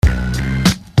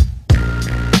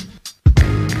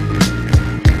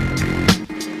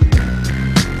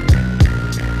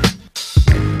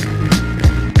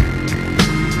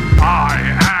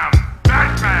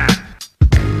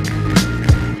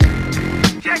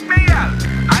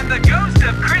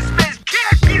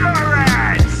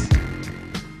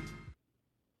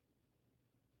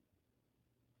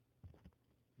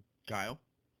Kyle?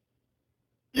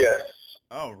 Yes.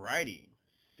 Alrighty.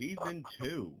 Season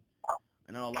 2.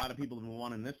 I know a lot of people have been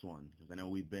wanting this one because I know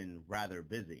we've been rather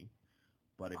busy.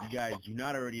 But if you guys do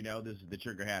not already know, this is the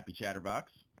Trigger Happy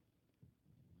Chatterbox.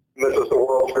 This is the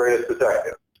world's greatest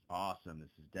detective. Awesome. This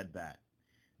is Dead Bat.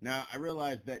 Now, I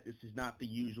realize that this is not the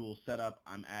usual setup.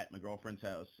 I'm at my girlfriend's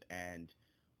house, and,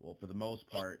 well, for the most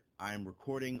part, I'm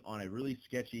recording on a really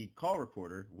sketchy call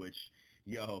recorder, which,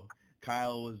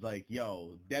 Kyle was like,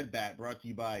 Dead Bat brought to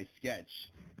you by Sketch.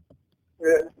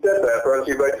 Yeah, Dead Bat brought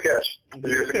to you by Sketch.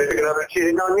 Is your significant other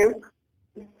cheating on you?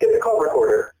 Get the call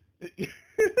recorder.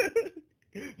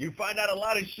 You find out a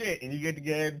lot of shit, and you get to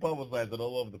get ahead and publicize it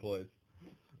all over the place.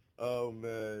 Oh,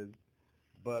 man.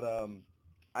 But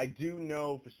I do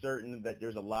know for certain that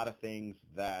there's a lot of things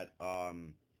that a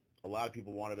lot of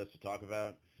people wanted us to talk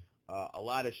about. A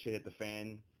lot of shit hit the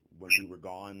fan when we were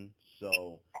gone.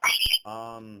 So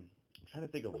I'm trying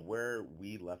to think of where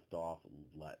we left off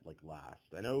last.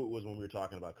 I know it was when we were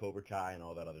talking about Cobra Kai and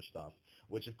all that other stuff,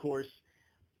 which, of course,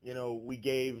 we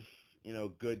gave,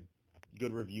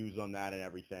 good reviews on that and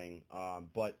everything.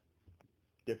 But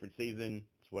different season,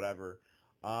 it's whatever.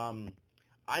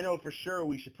 I know for sure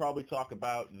we should probably talk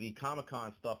about the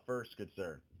Comic-Con stuff first, good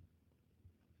sir.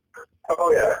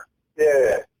 Oh, yeah.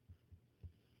 Yeah.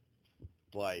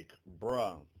 Like,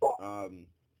 bruh.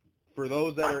 For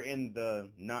those that are in the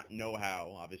not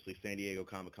know-how, obviously San Diego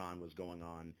Comic-Con was going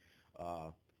on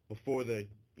before the,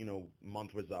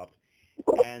 month was up.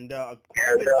 And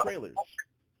trailers.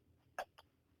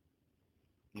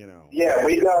 Yeah,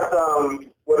 we got,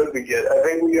 what did we get? I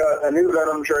think we got a new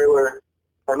Venom trailer,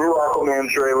 a new Aquaman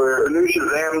trailer, a new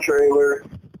Shazam trailer.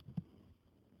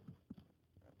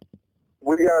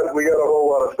 We got a whole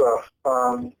lot of stuff.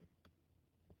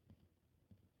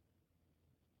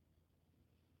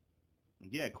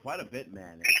 Yeah, quite a bit,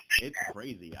 man. It's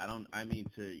crazy.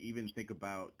 To even think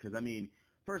about, because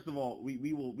first of all,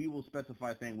 we will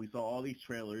specify saying we saw all these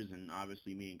trailers, and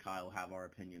obviously me and Kyle have our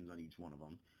opinions on each one of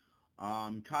them.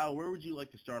 Kyle, where would you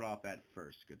like to start off at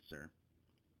first, good sir?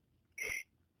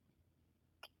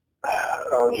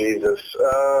 Oh, Jesus.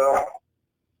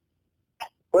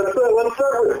 Let's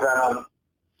start with Venom.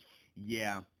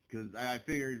 Yeah, because I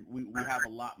figured we have a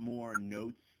lot more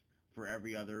notes for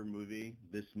every other movie.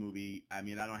 This movie, I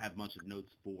don't have much of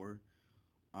notes for.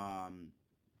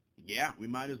 Yeah, we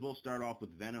might as well start off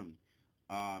with Venom.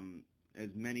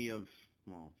 As many of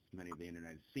the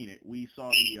internet has seen it. We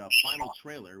saw the final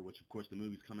trailer, which of course the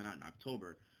movie's coming out in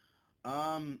October.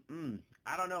 I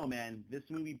don't know, man. This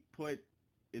movie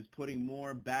is putting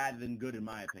more bad than good in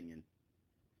my opinion.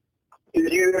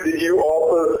 Did you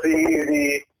also see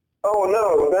the, oh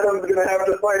no, Venom's going to have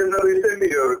to fight another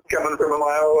symbiote coming from a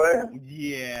mile away?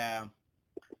 Yeah.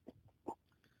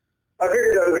 I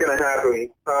figured that was going to happen.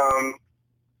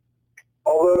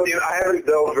 Although, I haven't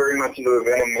delved very much into the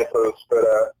Venom mythos,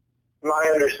 but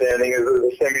my understanding is that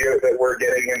the symbiote that we're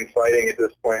getting and fighting at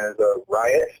this point is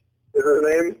Riot, is his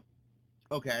name.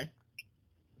 Okay.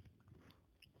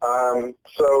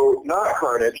 So, not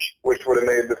Carnage, which would have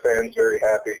made the fans very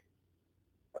happy.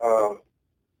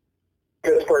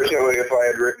 Because personally, if I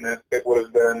had written it, it would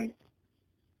have been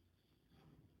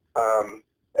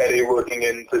Eddie looking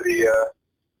into the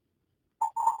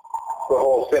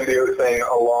whole symbiote thing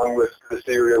along with the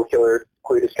serial killer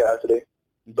Cletus Cassidy.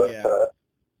 But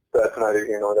that's neither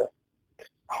here nor there.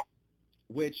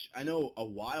 Which, I know a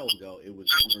while ago it was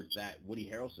rumored that Woody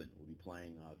Harrelson would be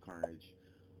playing Carnage,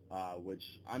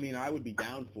 which, I would be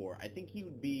down for. I think he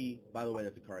would be, by the way,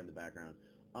 that's a car in the background.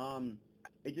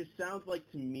 It just sounds like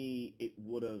to me it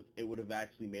would have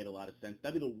actually made a lot of sense.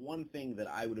 That'd be the one thing that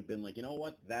I would have been like, you know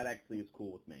what, that actually is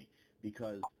cool with me,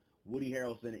 because Woody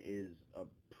Harrelson is a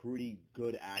pretty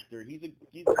good actor. He's a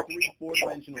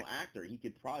 3-4-dimensional actor. He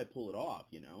could probably pull it off,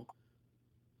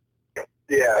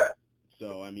 Yeah.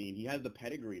 So he has the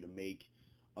pedigree to make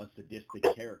a sadistic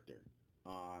character.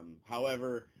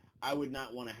 However, I would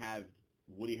not want to have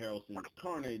Woody Harrelson's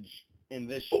Carnage in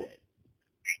this shit.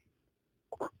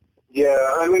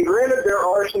 Yeah, granted, there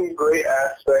are some great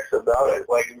aspects about it.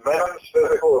 Like, Venom's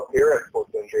physical appearance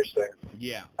looks interesting.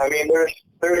 Yeah. There's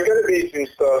going to be some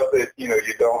stuff that, you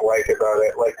don't like about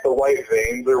it. Like, the white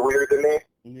veins are weird to me.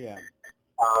 Yeah.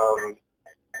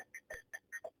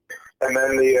 And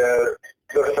then the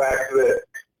fact that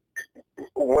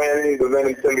when the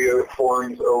Venom symbiote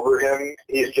forms over him,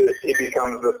 he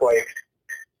becomes this, like,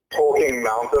 hulking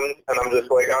mountain. And I'm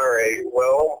just like, all right,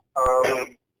 well,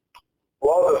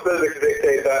 the physics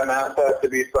dictate that mass has to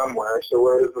be somewhere, so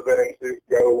where does the Venom suit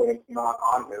go when it's not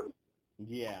on him?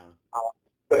 Yeah.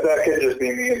 But that could just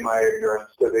be me and my ignorance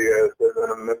to the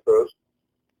Venom mythos.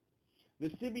 The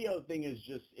symbiote thing is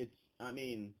just, I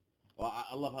mean, well,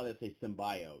 I love how they say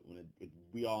symbiote. When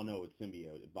we all know it's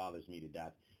symbiote. It bothers me to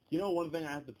death. You know, one thing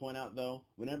I have to point out, though,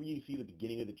 whenever you see the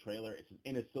beginning of the trailer, it's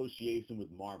in association with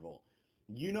Marvel.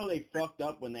 You know they fucked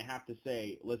up when they have to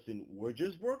say, listen, we're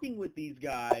just working with these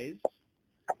guys.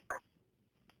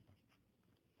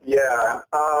 Yeah.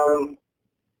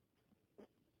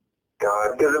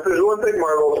 God, because if there's one thing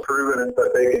Marvel's proven is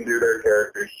that they can do their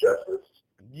characters justice.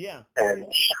 Yeah. And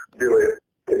do it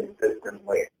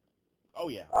consistently. Oh,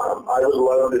 yeah. I would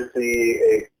love to see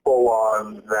a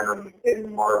full-on Venom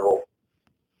in Marvel.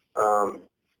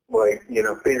 Like, you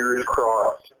know, fingers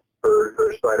crossed for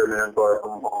Spider-Man Far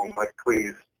From Home. Like,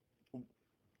 please.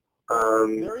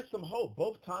 There is some hope.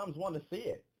 Both Toms want to see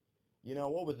it. You know,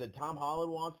 what was it? Tom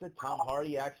Holland wants it. Tom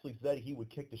Hardy actually said he would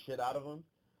kick the shit out of him.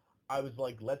 I was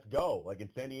like, let's go. Like in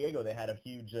San Diego, they had a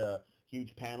huge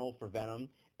panel for Venom,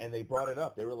 and they brought it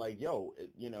up. They were like, yo,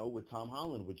 you know, with Tom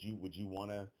Holland, would you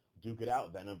want to duke it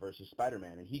out, Venom versus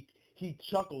Spider-Man? And he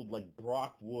chuckled like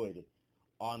Brock would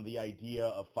on the idea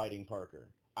of fighting Parker.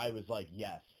 I was like,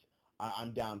 yes,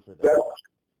 I'm down for this.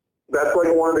 That's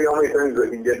like one of the only things that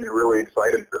can get me really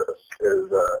excited for this is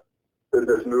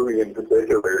this movie in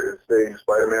particular is seeing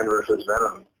Spider-Man versus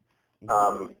Venom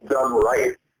done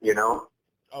right, you know?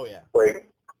 Oh yeah. Like,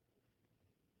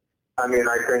 I mean,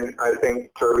 I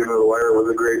think Tobey Maguire was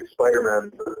a great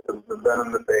Spider-Man. The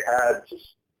Venom that they had,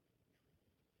 just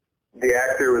the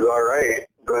actor was all right,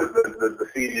 but the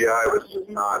CGI was just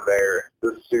not there.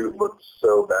 The suit looked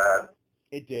so bad.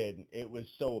 It did. It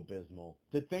was so abysmal.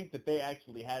 To think that they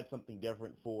actually had something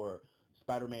different for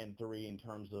Spider-Man 3 in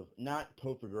terms of not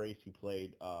Topher Grace who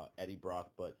played Eddie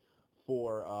Brock, but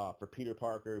for Peter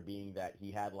Parker, being that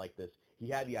he had like this, he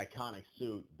had the iconic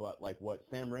suit, but like what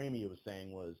Sam Raimi was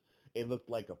saying was it looked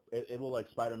like it looked like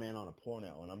Spider-Man on a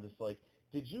porno, and I'm just like,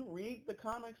 did you read the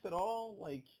comics at all?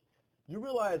 Like, you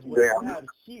realize what you have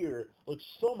here looks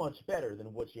so much better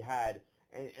than what you had.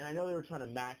 And I know they were trying to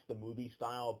match the movie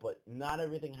style, but not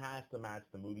everything has to match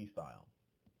the movie style.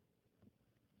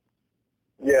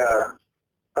 Yeah.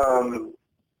 I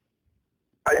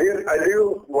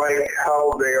do like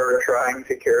how they are trying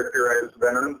to characterize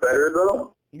Venom better,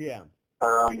 though. Yeah.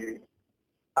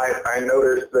 I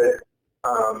noticed that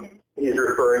he's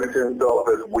referring to himself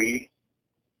as we,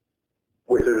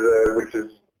 which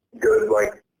is good.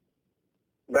 Like,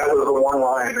 that was the one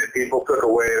line that people took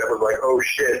away that was like, oh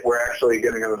shit, we're actually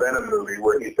getting a Venom movie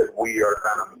where he said we are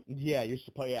Venom. Yeah,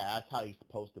 that's how you're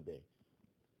supposed to be.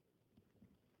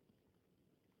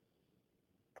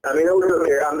 I mean, it was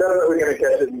okay. I'm definitely going to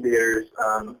catch it in theaters,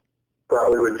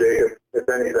 probably with Jacob, if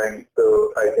anything,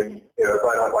 so I can, you know, if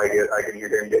I don't like it, I can hear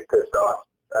him get pissed off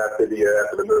after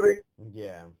the movie.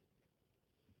 Yeah.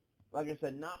 Like I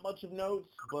said, not much of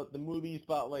notes, but the movie's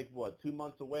about, like, 2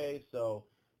 months away, so,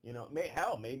 you know,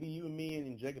 maybe you and me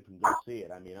and Jacob can go see it.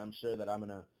 I mean, I'm sure that I'm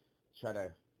going to try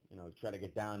to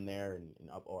get down there and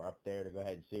up there to go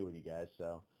ahead and see it with you guys,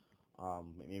 so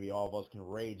maybe all of us can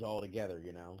rage all together,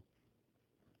 you know?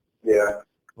 Yeah.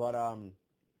 But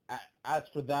as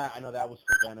for that, I know that was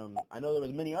for Venom. I know there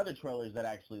was many other trailers that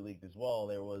actually leaked as well.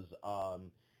 There was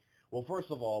well, first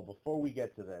of all, before we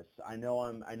get to this, I know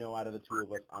out of the two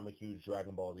of us, I'm a huge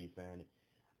Dragon Ball Z fan.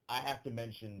 I have to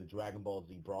mention the Dragon Ball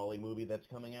Z Broly movie that's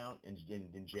coming out in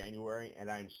January, and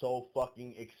I'm so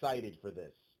fucking excited for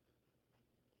this.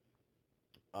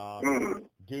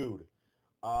 Dude,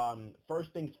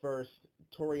 first things first,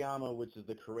 Toriyama, which is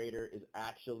the creator, is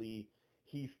actually,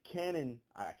 he's I can't even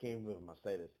believe I'm going to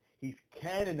say this, he's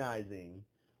canonizing,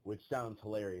 which sounds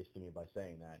hilarious to me by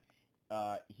saying that,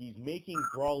 he's making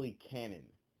Broly canon,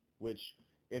 which,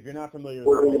 if you're not familiar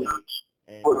with Broly...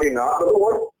 Was he not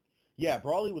before? Yeah,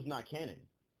 Broly was not canon.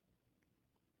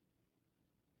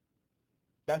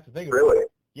 That's the thing. Really?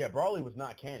 Yeah, Broly was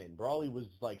not canon. Broly was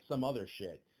like some other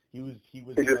shit. He was He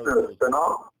just did a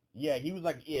spin-off? Yeah, he was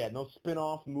like, no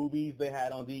spin-off movies they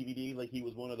had on DVD, like he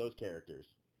was one of those characters.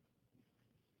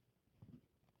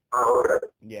 Oh, okay.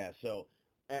 Yeah, so,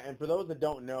 and for those that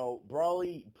don't know,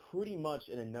 Broly, pretty much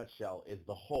in a nutshell, is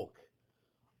the Hulk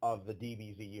of the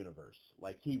DBZ universe.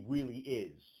 Like, he really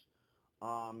is.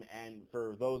 And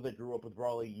for those that grew up with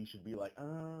Broly, you should be like,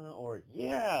 or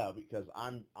yeah, because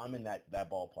I'm in that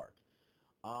ballpark.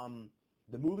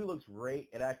 The movie looks great.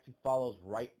 It actually follows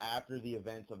right after the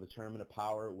events of the Tournament of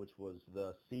Power, which was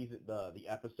the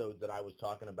episodes that I was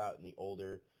talking about in the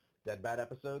older Dead Bad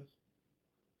episodes.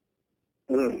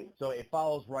 So it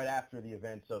follows right after the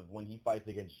events of when he fights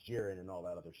against Jiren and all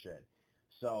that other shit.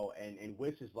 So, and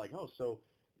Whis is like, oh, so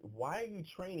why are you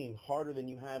training harder than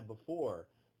you have before?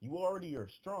 You already are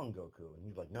strong, Goku. And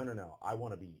he's like, no. I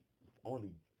want to be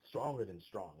stronger than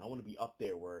strong. I want to be up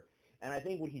there where And I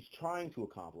think what he's trying to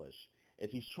accomplish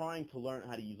is he's trying to learn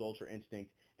how to use Ultra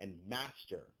Instinct and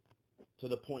master to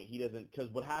the point he doesn't, because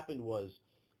what happened was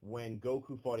when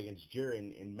Goku fought against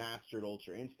Jiren and mastered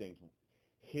Ultra Instinct,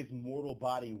 his mortal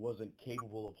body wasn't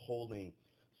capable of holding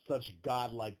such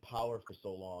godlike power for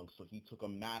so long, so he took a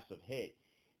massive hit,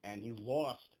 and he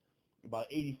lost about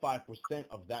 85%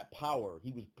 of that power.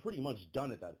 He was pretty much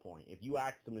done at that point. If you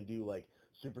asked him to do, like,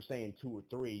 Super Saiyan 2 or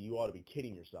 3, you ought to be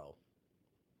kidding yourself.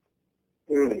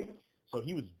 So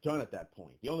he was done at that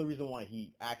point. The only reason why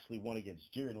he actually won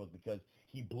against Jiren was because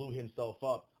he blew himself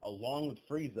up along with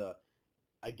Frieza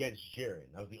against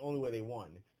Jiren. That was the only way they won.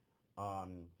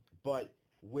 But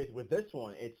with this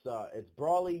one, it's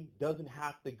Broly doesn't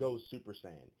have to go Super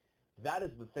Saiyan. That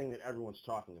is the thing that everyone's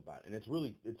talking about, and it's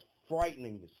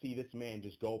frightening to see this man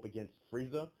just go up against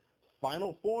Frieza,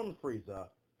 final form Frieza,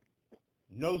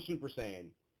 no Super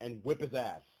Saiyan, and whip his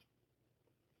ass.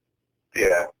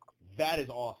 Yeah. That is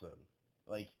awesome.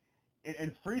 Like,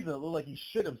 and Frieza looked like he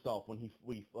shit himself when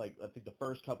we I think the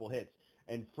first couple hits,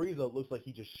 and Frieza looks like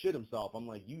he just shit himself. I'm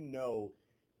like,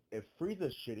 if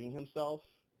Frieza's shitting himself,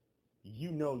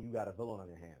 you got a villain on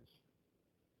your hands.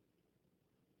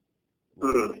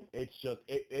 Like, it's just,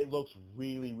 it looks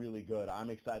really, really good. I'm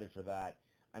excited for that.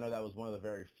 I know that was one of the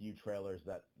very few trailers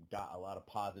that got a lot of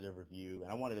positive review,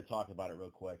 and I wanted to talk about it real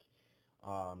quick.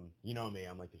 You know me,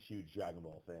 I'm like a huge Dragon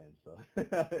Ball fan, so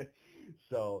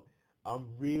so I'm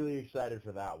really excited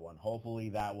for that one. Hopefully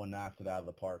that one knocks it out of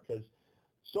the park, because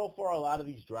so far a lot of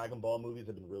these Dragon Ball movies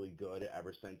have been really good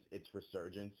ever since its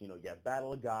resurgence. You have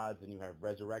Battle of Gods, and you have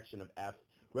Resurrection of F.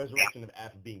 Resurrection of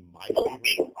F being my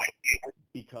favorite,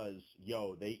 because,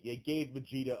 they gave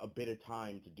Vegeta a bit of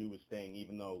time to do his thing,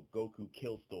 even though Goku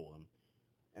stole him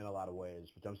in a lot of ways,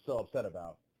 which I'm still upset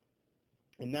about.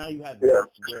 And now you have this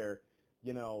where,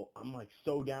 I'm like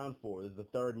so down for. This is the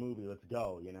third movie, let's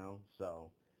go, so,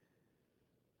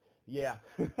 yeah.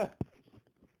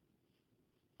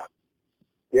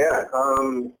 Yeah,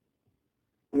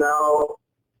 now,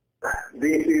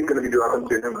 DC is going to be dropping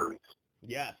 2 new movies.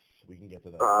 Yes, we can get to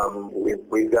that.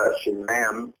 We've got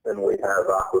Shazam and we have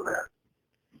Aquaman.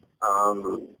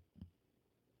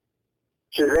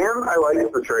 Shazam, I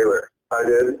liked the trailer. I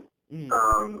did.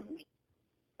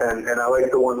 And I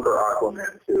like the one for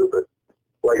Aquaman too, but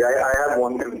I have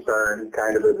one concern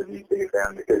kind of as a DC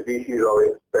fan, because DC's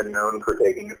always been known for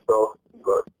taking itself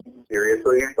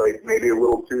seriously, maybe a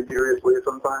little too seriously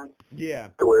sometimes. Yeah.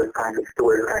 To where it's kind of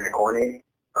corny.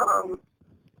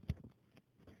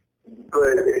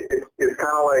 But it's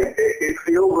kind of like, it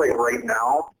feels like right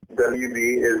now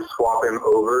WB is swapping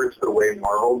over to the way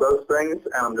Marvel does things,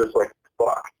 and I'm just like,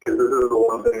 fuck, because this is the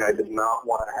one thing I did not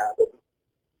want to happen.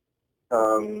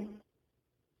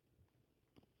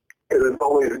 Because it's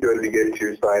always good to get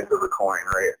 2 sides of the coin,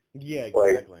 right? Yeah,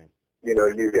 exactly. You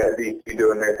got DC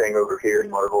doing their thing over here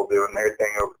and Marvel doing their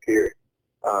thing over here.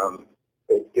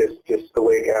 It's just the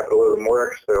way capitalism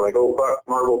works. They're like, oh fuck,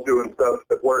 Marvel's doing stuff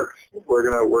that works. We're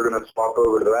gonna swap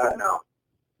over to that now.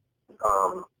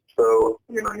 So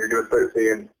you're gonna start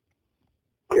seeing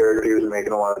characters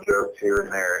making a lot of jokes here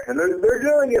and there, and they're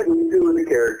doing it with 2 of the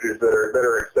characters that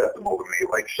are acceptable to me,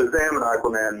 like Shazam and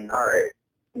Aquaman. All right,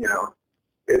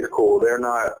 it's cool. They're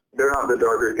not the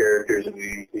darker characters in the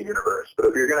DC universe. But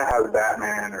if you're gonna have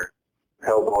Batman or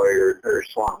Hellboy or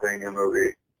Swamp Thing in a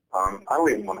movie, I don't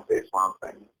even want to say Swamp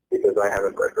Thing because I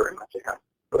haven't read very much of him.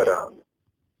 But if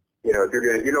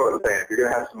you're gonna, what I'm saying, if you're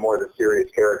gonna have some more of the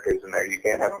serious characters in there, you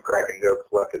can't have them cracking jokes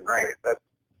left and right.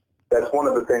 That's one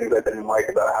of the things I didn't like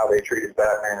about how they treated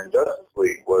Batman in Justice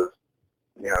League was,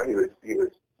 he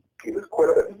was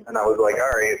quipping, and I was like, all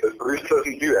right, but Bruce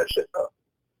doesn't do that shit though.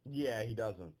 Yeah, he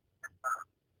doesn't.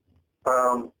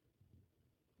 But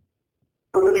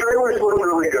the trailers look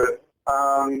really good.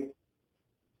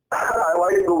 I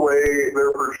like the way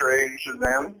they're portraying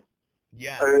Shazam.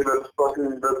 Yeah. I think that's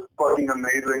fucking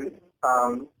amazing.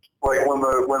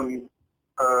 When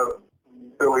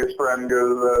Billy's friend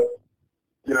goes,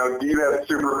 do you have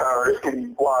superpowers? Can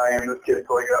you fly? And this kid's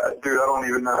like, dude, I don't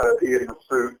even know how to pee in a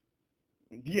suit.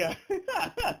 Yeah.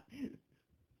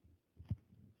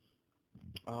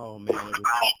 Oh man,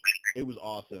 it was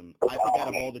awesome. I think out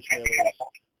of all the trailers,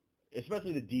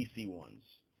 especially the DC ones,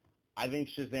 I think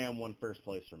Shazam won first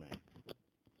place for me.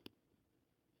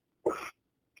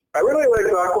 I really like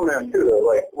Aquaman too, though.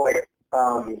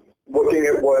 Looking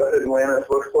at what Atlantis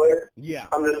looks like, yeah,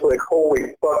 I'm just like,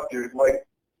 holy fuck, dude!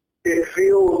 It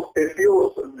feels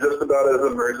just about as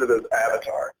immersive as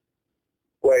Avatar.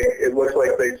 It looks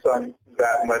like they sunk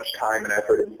that much time and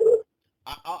effort into it.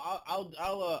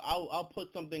 I'll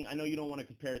put something. I know you don't want to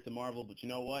compare it to Marvel, but you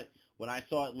know what? When I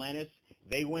saw Atlantis,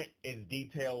 they went as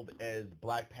detailed as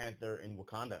Black Panther in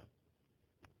Wakanda.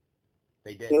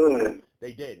 They did.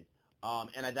 They did.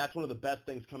 And that's one of the best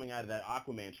things coming out of that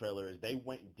Aquaman trailer is they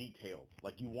went detailed.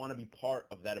 Like, you want to be part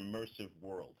of that immersive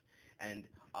world. And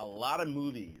a lot of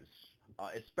movies,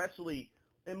 especially,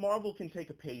 and Marvel can take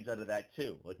a page out of that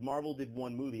too. Like, Marvel did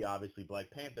one movie, obviously, Black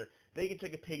Panther. They can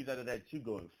take a page out of that too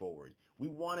going forward. We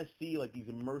want to see, like, these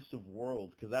immersive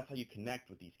worlds because that's how you connect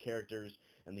with these characters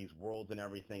and these worlds and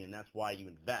everything, and that's why you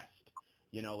invest.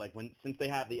 You know, like, since they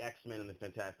have the X-Men and the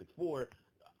Fantastic Four,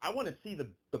 I want to see the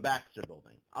Baxter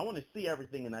building. I want to see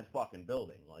everything in that fucking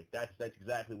building. Like, that's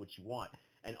exactly what you want.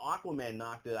 And Aquaman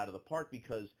knocked it out of the park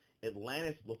because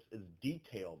Atlantis looks as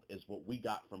detailed as what we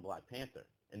got from Black Panther,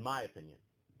 in my opinion.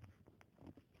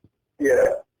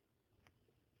 Yeah.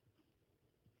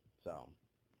 So.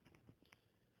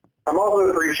 I'm also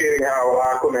appreciating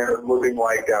how Aquaman is looking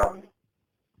like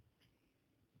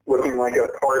a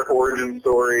part origin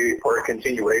story or a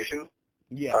continuation.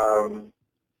 Yeah.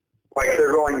 Like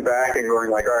they're going back and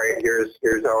going like, all right, here's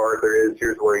how Arthur is,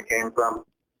 here's where he came from,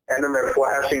 and then they're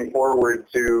flashing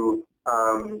forward to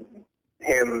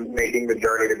him making the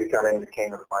journey to becoming the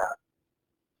king of the planet.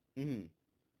 Mm-hmm.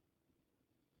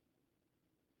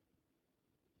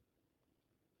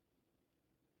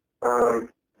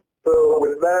 So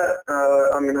with that,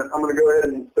 I'm gonna go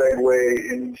ahead and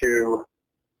segue into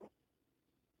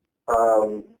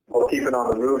well, keeping on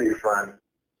the movie front,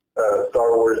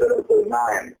 Star Wars Episode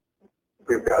 9.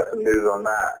 We've got some news on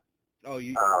that. Oh,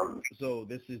 so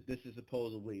this is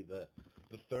supposedly the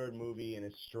third movie in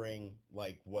a string,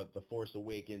 like what The Force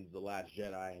Awakens, The Last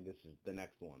Jedi, and this is the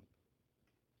next one.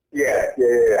 Yeah.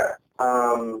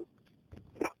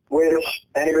 Which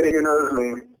anybody who knows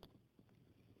me,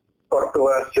 fuck The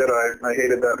Last Jedi. I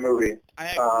hated that movie. I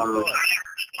actually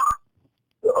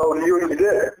Oh, you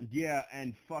did? Yeah,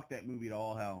 and fuck that movie to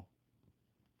all hell.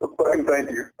 Fucking thank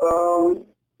you.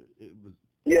 It was.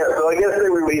 Yeah, so I guess they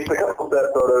released a couple of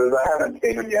set photos. I haven't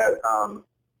seen them yet.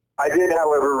 I did,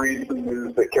 however, read some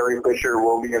news that Carrie Fisher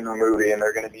will be in the movie, and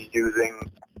they're going to be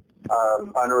using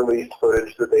unreleased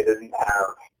footage that they didn't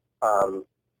have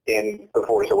in The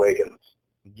Force Awakens.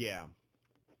 Yeah.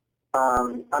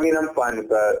 I mean, I'm fine with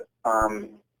that.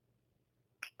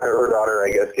 Her daughter, I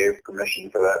guess, gave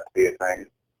permission for that to be a thing.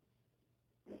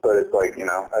 But it's like, you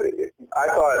know, I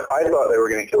thought they were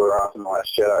going to kill her off in The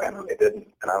Last Jedi, and they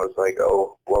didn't. And I was like,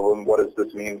 oh, well, what does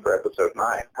this mean for Episode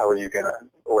 9? How are you going to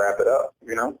wrap it up,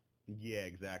 you know? Yeah,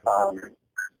 exactly.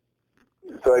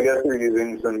 So I guess they're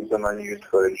using some unused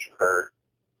footage for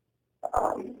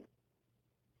her,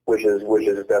 which is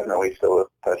definitely still a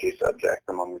touchy subject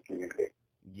among the community.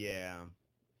 Yeah.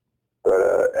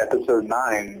 But Episode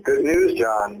 9, good news,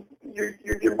 John.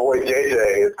 Your boy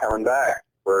JJ is coming back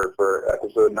for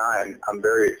Episode 9. I'm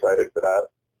very excited for that.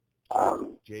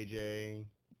 JJ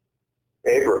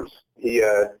Abrams. He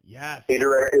directed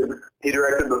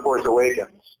The Force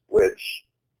Awakens, which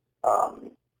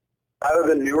out of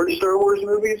the newer Star Wars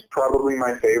movies, probably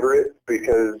my favorite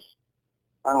because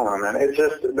I don't know, man. It's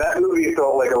just that movie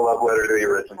felt like a love letter to the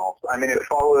originals. I mean, it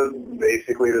followed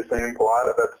basically the same plot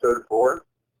of Episode 4.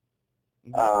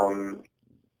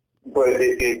 But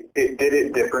it did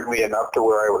it differently enough to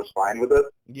where I was fine with it.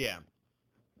 Yeah.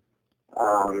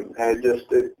 And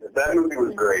that movie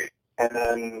was great. And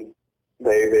then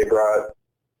they brought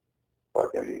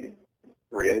fucking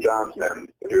Rian Johnson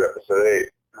to do Episode 8.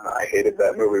 And I hated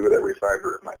that movie with every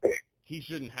fiber of my being. He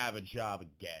shouldn't have a job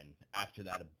again after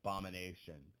that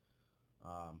abomination.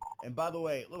 And by the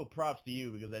way, little props to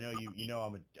you because I know you know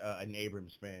I'm an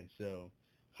Abrams fan, so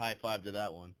high five to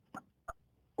that one.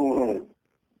 Mm-hmm.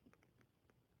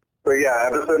 But yeah,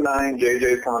 Episode 9,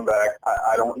 JJ's coming back.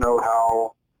 I don't know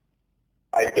how.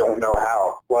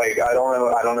 Like, I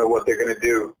don't know what they're going to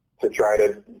do to try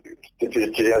to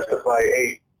justify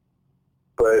 8.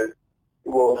 But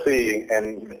we'll see,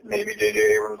 and maybe J.J.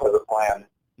 Abrams has a plan.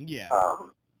 Yeah.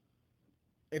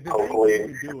 If hopefully.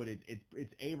 anyone can do it,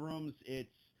 it's Abrams.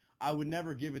 I would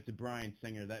never give it to Bryan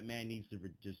Singer. That man needs to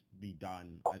just be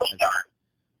done.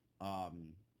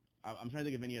 I'm trying to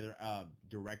think of any other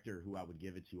director who I would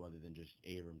give it to other than just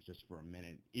Abrams, just for a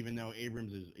minute. Even though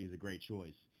Abrams is a great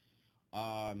choice.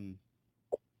 Damn.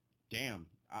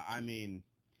 I mean,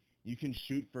 you can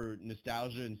shoot for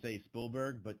nostalgia and say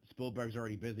Spielberg, but Spielberg's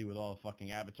already busy with all the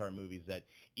fucking Avatar movies that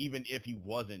even if he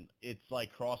wasn't, it's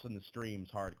like crossing the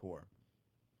streams hardcore.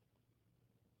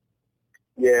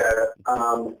 Yeah.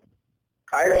 I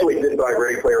actually did buy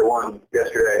Ready Player One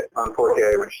yesterday on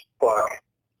 4K, which fuck.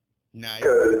 Nice.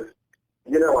 Because,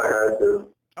 you know I had to.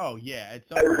 Oh, yeah. It's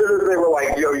as soon as they were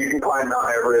like, yo, you can climb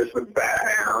Mount Everest with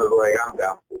Batman, I was like, I'm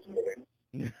down for this movie.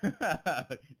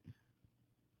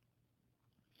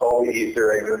 all the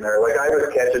Easter eggs in there. Like, I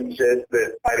was catching shit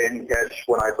that I didn't catch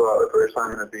when I saw it the first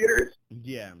time in the theaters.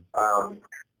 Yeah.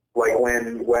 Like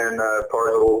when Tarzan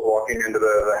was walking into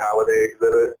the Halliday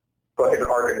exhibit, fucking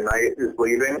Arkham Knight is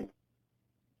leaving.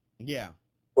 Yeah.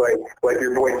 Like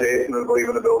your boy Jason is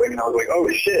leaving the building, and I was like, oh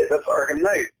shit, that's Arkham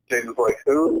Knight. Jason's like,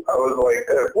 who? I was like,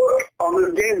 look, on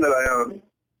this game that I own.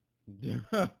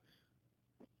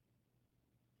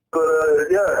 But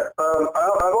yeah,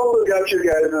 I've also got you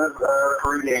guys'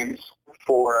 free games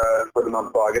for the month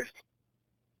of August.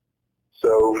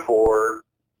 So for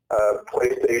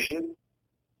PlayStation,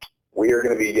 we are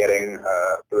going to be getting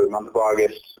for the month of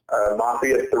August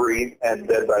Mafia 3 and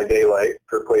Dead by Daylight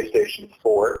for PlayStation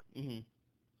 4. Mm-hmm.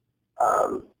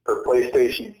 For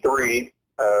PlayStation 3,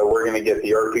 we're going to get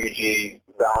the RPG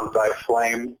Bound by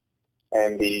Flame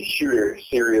and the shooter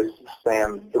Serious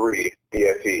Sam 3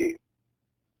 BFE.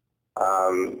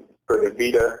 For the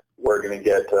Vita, we're going to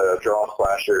get Draw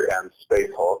Slasher and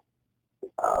Space Hulk.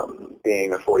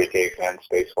 Being a 40K fan,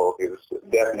 Space Hulk is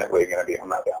definitely going to be on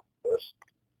that down list.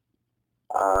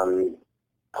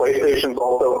 PlayStation's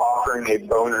also offering a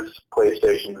bonus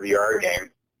PlayStation VR game.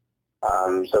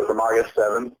 So from August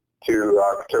 7th to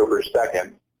October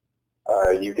 2nd,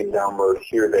 you can download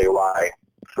Here They Lie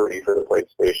free for the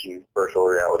PlayStation virtual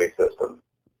reality system.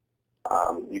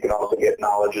 You can also get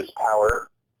Knowledge is Power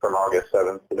from August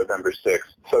 7th to November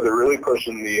 6th. So they're really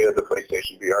pushing the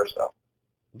PlayStation VR stuff.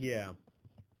 Yeah.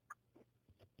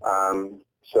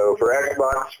 So for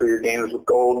Xbox, for your games with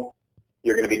gold,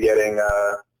 you're going to be getting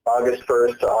August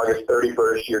 1st to August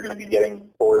 31st, you're going to be getting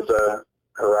Forza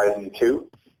Horizon 2.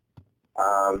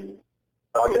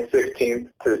 August 16th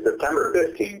to September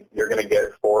 15th, you're going to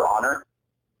get For Honor.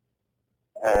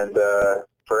 And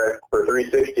for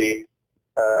 360,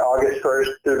 August 1st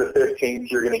through the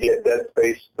 15th, you're going to get Dead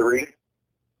Space 3.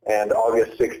 And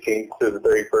August 16th to the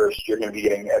 31st, you're going to be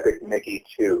getting Epic Mickey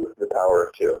 2, The Power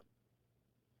of Two.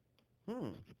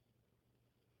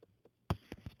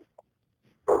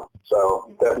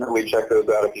 So definitely check those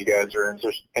out if you guys are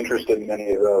interested in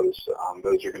any of those.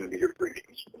 Those are going to be your free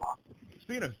games for the month.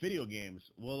 Speaking of video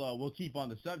games, we'll keep on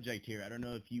the subject here. I don't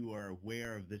know if you are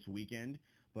aware of this weekend,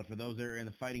 but for those that are in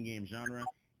the fighting game genre,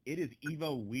 it is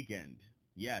EVO weekend.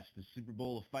 Yes, the Super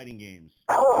Bowl of fighting games.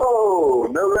 Oh,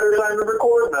 no better time to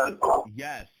record then.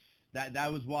 Yes,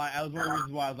 that was why. That was one of the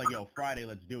reasons why I was like, yo, Friday,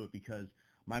 let's do it, because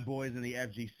my boys in the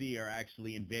FGC are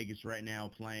actually in Vegas right now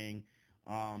playing.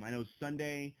 I know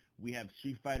Sunday we have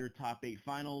Street Fighter Top 8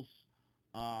 Finals.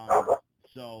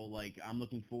 So, like, I'm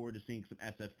looking forward to seeing some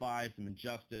SF5, some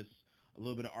Injustice, a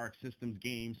little bit of Arc Systems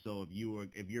games. So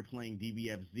if you're playing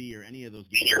DBFZ or any of those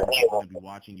games, I'm going to be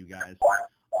watching you guys.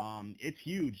 It's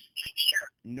huge.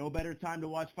 No better time to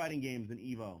watch fighting games than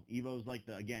EVO. EVO is like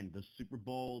the Super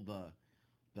Bowl, the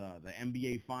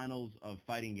NBA Finals of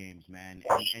fighting games, man.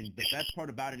 And the best part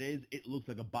about it is it looks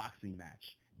like a boxing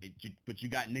match. But you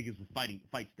got niggas with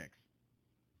fight sticks.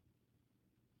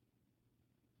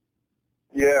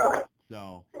 Yeah.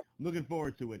 So I'm looking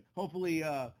forward to it. Hopefully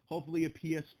a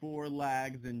PS4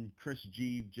 lags and Chris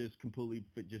G just completely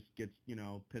gets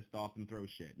pissed off and throws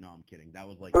shit. No, I'm kidding. That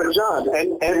was like. But John,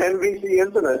 and NBC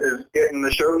Infinite is getting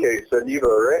the showcase at EVO,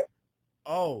 right?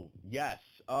 Oh yes.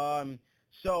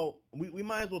 So we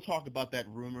might as well talk about that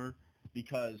rumor,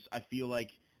 because I feel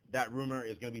like that rumor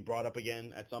is going to be brought up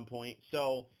again at some point.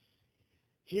 So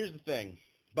here's the thing.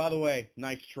 By the way,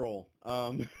 nice troll.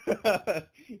 Don't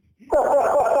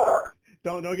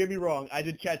get me wrong. I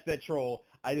did catch that troll.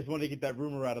 I just wanted to get that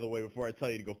rumor out of the way before I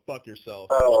tell you to go fuck yourself.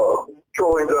 Oh,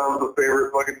 trolling John's the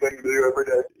favorite fucking thing to do every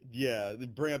day. Yeah,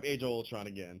 bring up Age of Ultron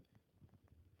again.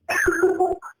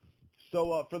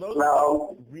 So for those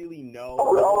no, who really know...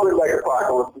 I'll bring back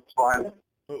Apocalypse, it's fine.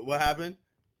 What happened?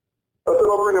 I said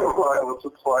I'll bring up Apocalypse,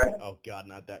 it's fine. Oh god,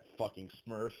 not that fucking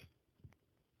Smurf.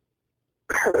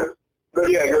 But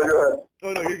yeah, go ahead.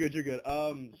 Oh no, you're good.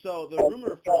 So the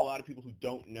rumor for a lot of people who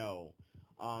don't know,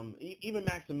 even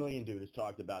Maximilian Dude has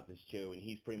talked about this too, and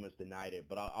he's pretty much denied it,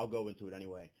 but I'll go into it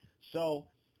anyway. So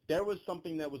there was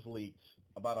something that was leaked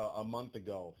about a month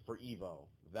ago for EVO,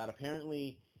 that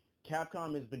apparently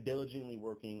Capcom has been diligently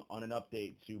working on an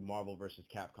update to Marvel vs.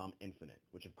 Capcom Infinite,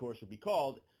 which of course would be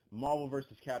called Marvel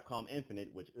vs. Capcom Infinite,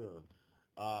 which,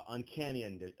 Uncanny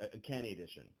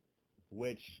Edition,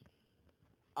 which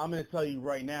I'm going to tell you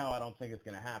right now, I don't think it's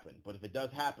going to happen. But if it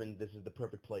does happen, this is the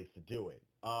perfect place to do it.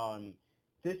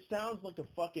 This sounds like a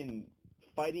fucking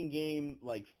fighting game,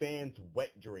 like, fan's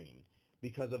wet dream,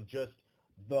 because of just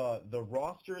the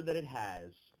roster that it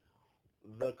has,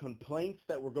 the complaints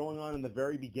that were going on in the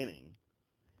very beginning,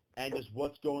 and just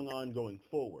what's going on going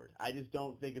forward. I just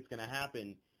don't think it's going to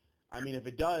happen. I mean, if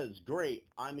it does, great.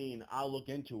 I mean, I'll look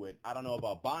into it. I don't know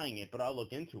about buying it, but I'll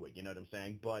look into it. You know what I'm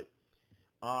saying? But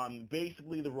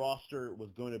basically, the roster was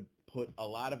going to put a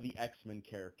lot of the X-Men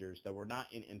characters that were not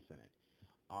in Infinite.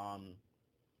 Um,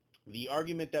 the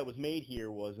argument that was made here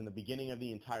was in the beginning of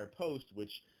the entire post,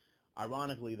 which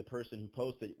ironically the person who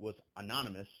posted was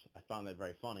anonymous. I found that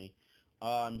very funny.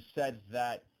 Said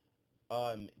that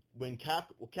when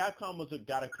Capcom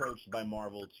got approached by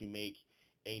Marvel to make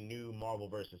a new Marvel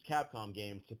vs. Capcom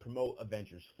game to promote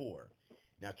Avengers 4.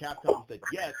 Now, Capcom said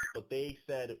yes, but they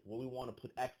said, well, we want to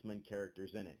put X-Men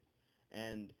characters in it.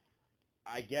 And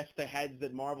I guess the heads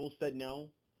at Marvel said no.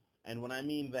 And when I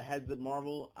mean the heads at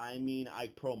Marvel, I mean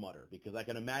Ike Perlmutter, because I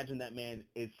can imagine that man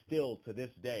is still, to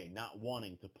this day, not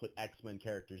wanting to put X-Men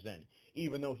characters in,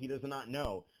 even though he does not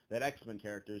know that X-Men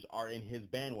characters are in his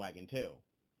bandwagon, too.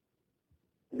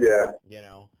 Yeah. You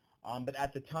know? But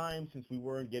at the time, since we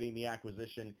weren't getting the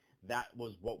acquisition, that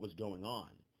was what was going on.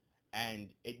 And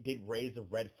it did raise a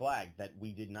red flag that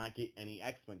we did not get any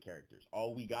X-Men characters.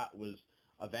 All we got was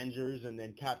Avengers and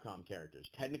then Capcom characters.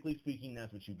 Technically speaking,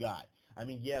 that's what you got. I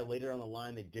mean, yeah, later on the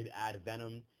line they did add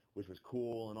Venom, which was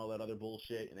cool and all that other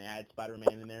bullshit, and they had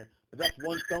Spider-Man in there. But that's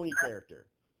one Sony character.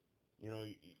 You know,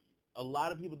 a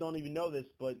lot of people don't even know this,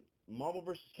 but Marvel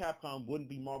vs. Capcom wouldn't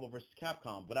be Marvel vs.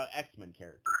 Capcom without X-Men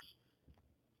characters.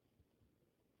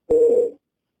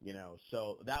 You know,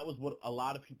 so that was what a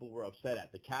lot of people were upset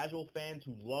at. The casual fans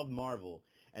who loved Marvel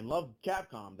and loved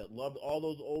Capcom, that loved all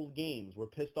those old games, were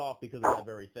pissed off because of that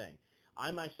very thing. I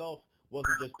myself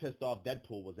wasn't just pissed off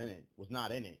Deadpool was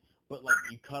not in it, but like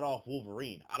you cut off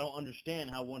Wolverine. I don't understand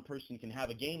how one person can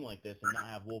have a game like this and not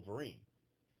have Wolverine.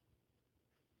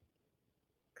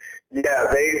 Yeah,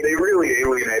 they really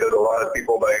alienated a lot of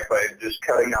people by just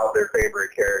cutting out their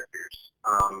favorite characters.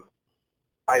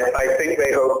 I think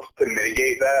they hoped to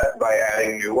mitigate that by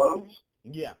adding new ones.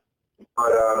 Yeah.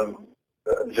 But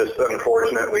just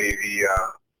unfortunately,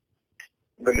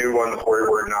 the new ones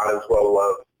were not as well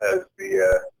loved as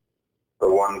the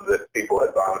ones that people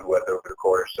had bonded with over the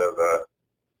course of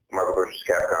Marvel vs.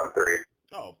 Capcom 3.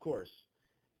 Oh, of course.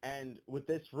 And with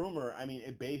this rumor, I mean,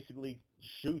 it basically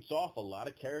shoots off a lot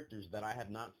of characters that I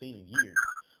have not seen in years.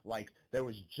 Like, there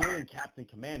was Jin and Captain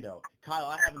Commando. Kyle,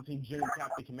 I haven't seen Jin and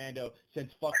Captain Commando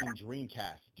since fucking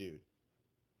Dreamcast, dude.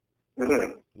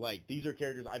 Mm-hmm. Like, these are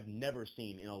characters I've never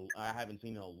seen I haven't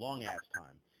seen in a long-ass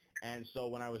time. And so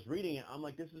when I was reading it, I'm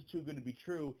like, this is too good to be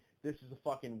true. This is a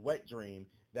fucking wet dream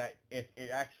that if it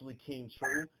actually came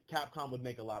true, Capcom would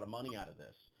make a lot of money out of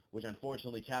this. Which,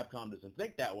 unfortunately, Capcom doesn't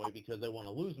think that way because they want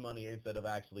to lose money instead of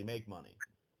actually make money.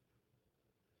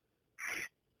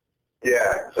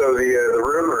 Yeah, so the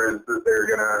rumor is that they're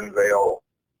going to unveil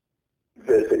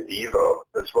this at EVO,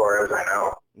 as far as I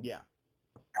know. Yeah.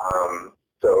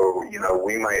 So, you know,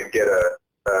 we might get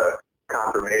a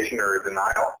confirmation or a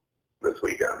denial this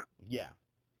weekend. Yeah.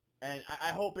 And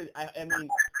I hope it, I mean,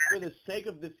 for the sake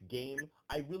of this game,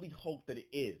 I really hope that it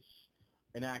is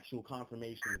an actual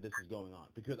confirmation that this is going on.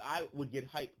 Because I would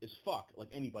get hyped as fuck, like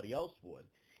anybody else would,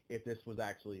 if this was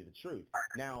actually the truth.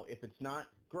 Now, if it's not,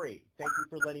 great. Thank you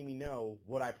for letting me know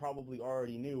what I probably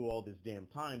already knew all this damn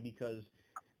time, because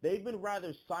they've been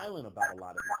rather silent about a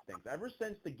lot of these things. Ever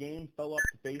since the game fell off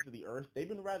the face of the earth, they've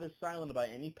been rather silent about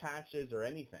any patches or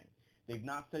anything. They've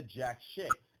not said jack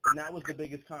shit. And that was the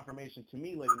biggest confirmation to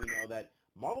me, letting me know that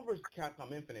Marvel vs.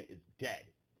 Capcom Infinite is dead.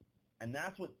 And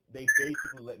that's what they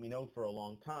basically let me know for a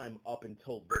long time up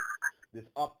until this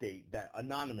update that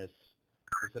anonymous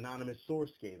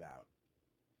source gave out.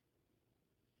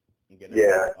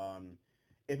 Yeah.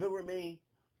 If it were me,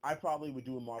 I probably would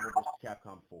do a Marvel vs.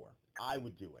 Capcom 4. I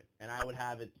would do it. And I would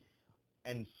have it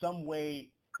in some way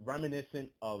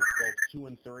reminiscent of both 2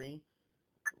 and 3.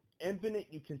 Infinite,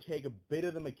 you can take a bit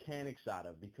of the mechanics out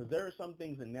of, because there are some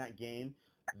things in that game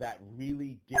that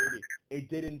really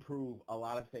did improve a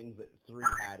lot of things that 3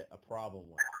 had a problem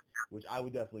with, which I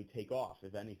would definitely take off,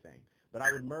 if anything. But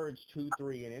I would merge 2,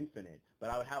 3, and Infinite, but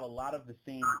I would have a lot of the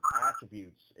same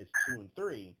attributes as 2 and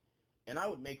 3, and I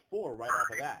would make 4 right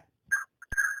off of that.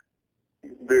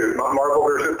 Dude, Marvel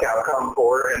vs. Capcom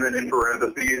 4, and then in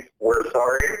parentheses, we're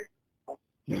sorry.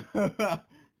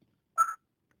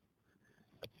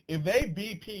 If they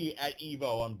BP at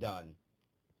EVO, I'm done.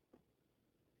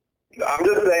 I'm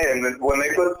just saying that when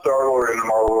they put Star Wars in the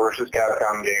Marvel vs.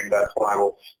 Capcom game, that's when I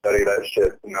will study that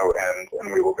shit to no end,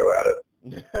 and we will go at it.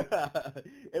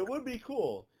 It would be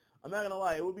cool. I'm not going to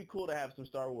lie. It would be cool to have some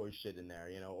Star Wars shit in there,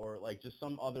 you know, or like just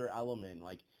some other element.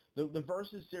 Like the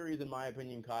Versus series, in my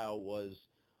opinion, Kyle, was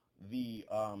the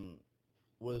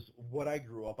was what I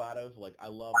grew up out of. Like, I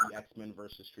love the X-Men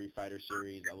versus Street Fighter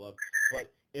series.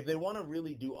 But if they want to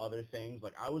really do other things,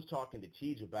 like I was talking to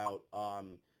Tej about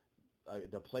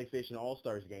the PlayStation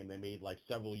All-Stars game they made like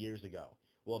several years ago.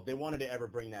 Well, if they wanted to ever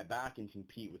bring that back and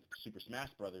compete with Super Smash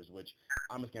Brothers, which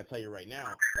I'm just going to tell you right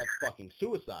now, that's fucking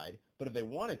suicide. But if they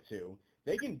wanted to,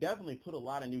 they can definitely put a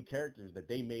lot of new characters that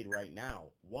they made right now.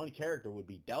 One character would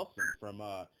be Delsin from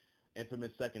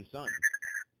Infamous Second Son.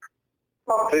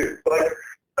 Oh, dude, like,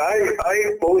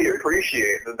 I fully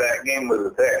appreciate that game was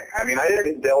a thing. I mean, I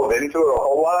didn't delve into it a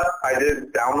whole lot. I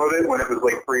did download it when it was,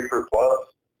 like, free for Plus.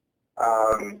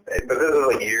 But this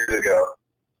was, like, years ago.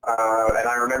 And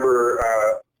I remember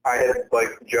I had, like,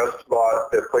 just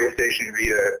bought the PlayStation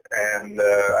Vita, and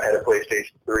I had a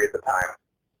PlayStation 3 at the time.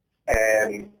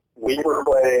 And we were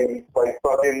playing, like,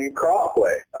 fucking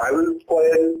crossplay. I was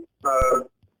playing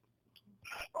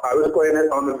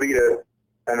it on the Vita,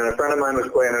 and then a friend of mine was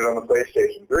playing it on the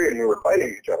PlayStation 3, and we were fighting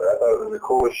each other. I thought it was the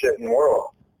coolest shit in the world.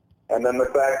 And then the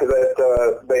fact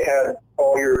that they had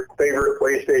all your favorite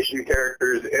PlayStation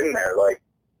characters in there, like,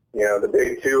 you know, the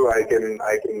big two I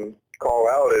can call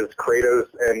out is Kratos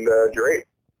and Drake.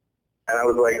 And I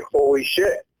was like, holy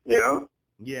shit, you know?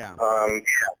 Yeah.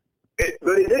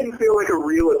 But it didn't feel like a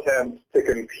real attempt to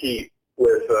compete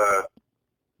with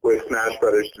Smash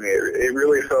Brothers to me. It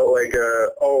really felt like,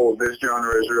 oh, this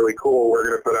genre is really cool. We're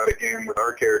going to put out a game with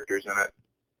our characters in it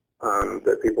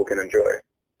that people can enjoy.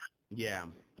 Yeah.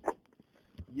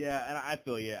 Yeah, and I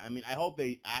feel you. I mean, I hope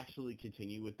they actually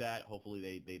continue with that.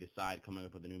 Hopefully they decide coming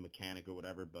up with a new mechanic or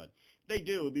whatever. But if they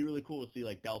do, it'd be really cool to see,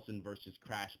 like, Delsin versus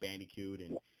Crash Bandicoot.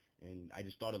 And I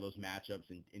just thought of those matchups,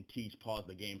 and Teach paused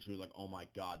the game. She was like, oh, my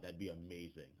God, that'd be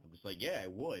amazing. I'm just like, yeah,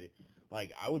 it would.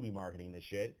 Like, I would be marketing this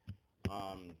shit.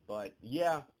 But,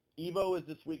 yeah, EVO is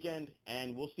this weekend,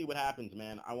 and we'll see what happens,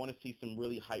 man. I want to see some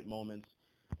really hype moments.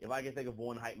 If I can think of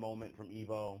one hype moment from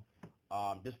EVO,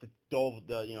 just to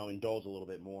indulge a little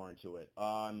bit more into it.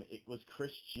 It was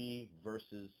Chris G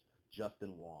versus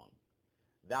Justin Wong.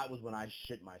 That was when I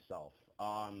shit myself.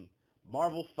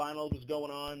 Marvel Finals was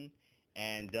going on,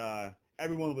 and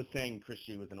everyone was saying Chris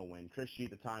G was going to win. Chris G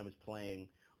at the time was playing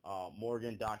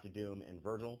Morgan, Dr. Doom, and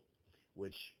Virgil,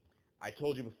 which I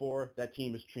told you before, that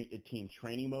team is team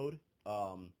training mode.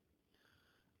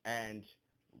 And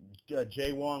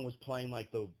Jay Wong was playing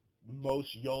like the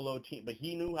most YOLO team, but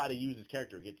he knew how to use his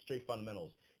character, get straight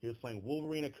fundamentals. He was playing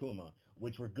Wolverine Akuma,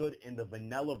 which were good in the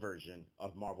vanilla version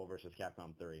of Marvel vs.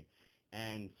 Capcom 3,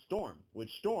 and Storm, which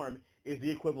Storm is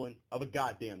the equivalent of a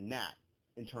goddamn gnat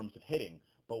in terms of hitting,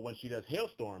 but when she does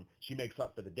Hailstorm, she makes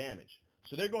up for the damage.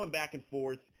 So they're going back and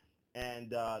forth,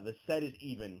 and the set is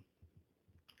even,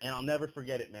 and I'll never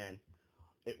forget it, man.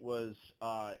 It was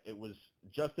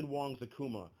Justin Wong's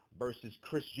Akuma versus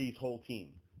Chris G's whole team.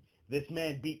 This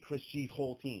man beat Chris G's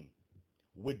whole team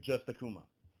with just Akuma.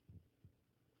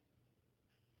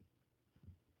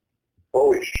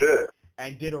 Holy shit.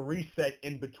 And did a reset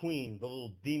in between the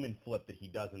little demon flip that he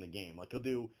does in the game. Like he'll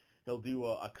do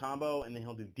a combo, and then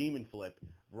he'll do demon flip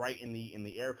right in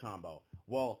the air combo.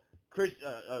 Well,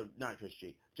 not Chris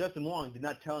G. Justin Wong did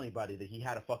not tell anybody that he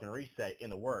had a fucking reset in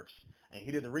the works. And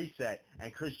he did the reset,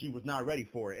 and Chris G was not ready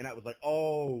for it. And I was like,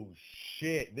 oh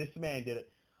shit, this man did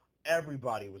it.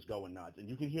 Everybody was going nuts, and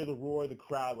you can hear the roar of the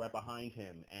crowd right behind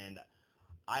him. And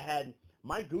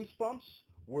my goosebumps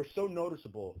were so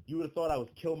noticeable, you would have thought I was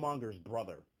Killmonger's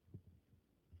brother.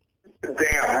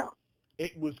 Damn.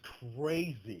 It was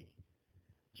crazy.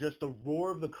 Just the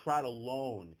roar of the crowd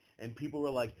alone, and people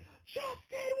were like, Justin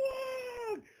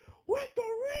Wong, what's the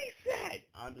reset?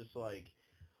 I'm just like,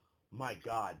 my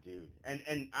God, dude.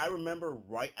 And I remember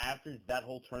right after that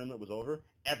whole tournament was over,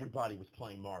 everybody was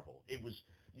playing Marvel. It was...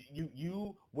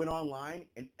 You went online,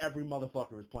 and every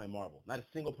motherfucker was playing Marvel. Not a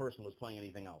single person was playing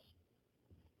anything else.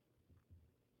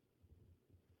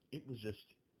 It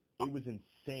was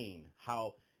insane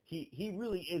how he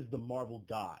really is the Marvel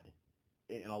god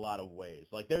in a lot of ways.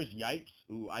 Like, there's Yipes,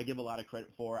 who I give a lot of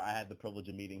credit for. I had the privilege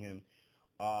of meeting him.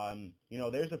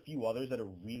 There's a few others that are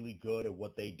really good at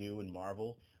what they do in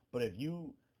Marvel, but if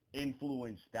you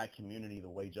influence that community the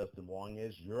way Justin Wong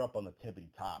is, you're up on the tippity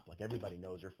top. Like, everybody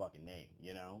knows your fucking name,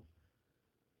 you know?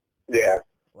 Yeah.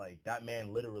 Like, that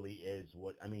man literally is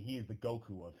he is the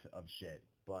Goku of shit.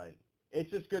 But it's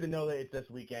just good to know that it's this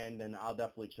weekend, and I'll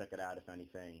definitely check it out if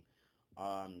anything.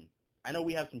 I know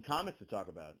we have some comics to talk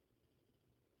about.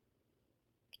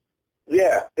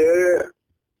 Yeah.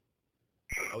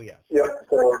 Oh, yes. Yeah.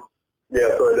 So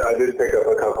I did pick up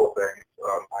a couple things.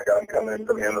 I got them coming in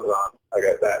from Amazon. I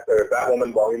got that. There's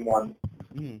Batwoman Volume 1,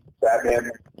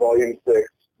 Batman Volume 6,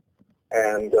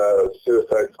 and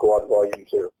Suicide Squad Volume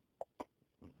 2.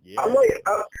 Yeah. I'm like,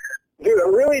 dude,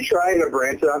 I'm really trying to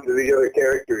branch out into the other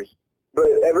characters. But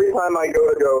every time I go,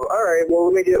 all right, well,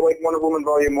 let me get like Wonder Woman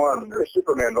Volume 1 or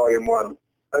Superman Volume 1.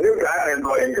 A new Batman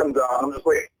volume comes out. I'm just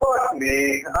like, fuck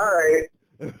me. All right.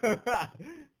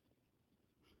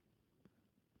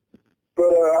 But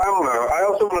I don't know. I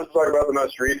also want to talk about the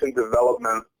most recent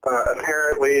development.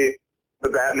 Apparently, the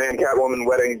Batman Catwoman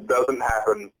wedding doesn't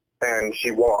happen, and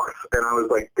she walks. And I was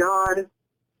like, God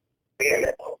damn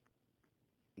it.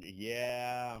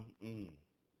 Yeah. Mm.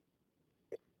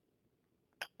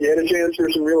 You had a chance for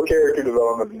some real character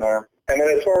development in there. And then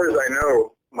as far as I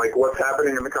know, like what's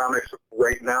happening in the comics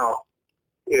right now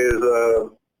is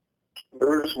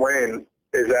Bruce Wayne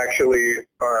is actually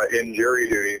in jury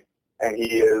duty, and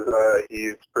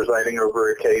he's presiding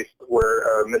over a case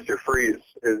where Mr. Freeze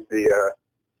is the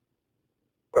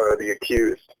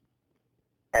accused,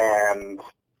 and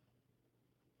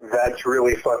that's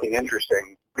really fucking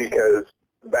interesting because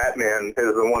Batman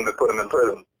is the one that put him in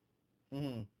prison.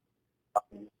 Mm-hmm.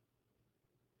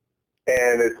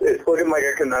 And it's looking like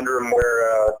a conundrum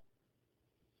where,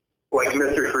 like,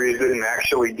 Mr. Freeze didn't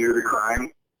actually do the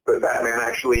crime, but Batman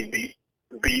actually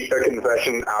beat a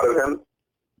confession out of him.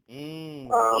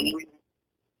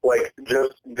 Like,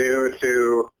 just due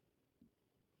to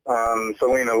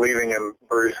Selina leaving him,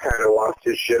 Bruce kind of lost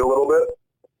his shit a little bit.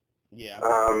 Yeah.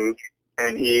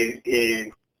 And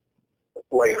he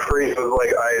like, Freeze was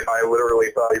like, I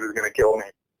literally thought he was going to kill me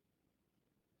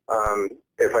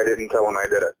if I didn't tell him I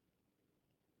did it.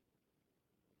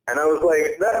 And I was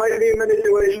like, that might be a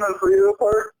manipulation on Freeze's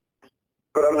part,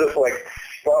 but I'm just like,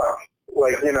 fuck.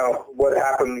 Like, you know, what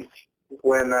happens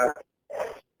when...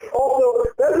 Also,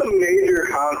 that's a major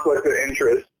conflict of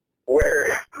interest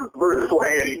where Bruce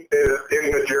Wayne is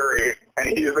in the jury, and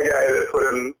he's the guy that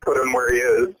put him where he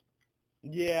is.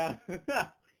 Yeah. It's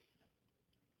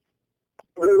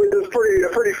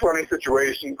a pretty funny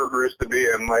situation for Bruce to be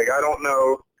in. Like, I don't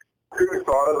know who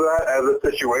thought of that as a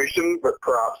situation, but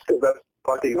props, because that's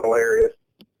fucking hilarious.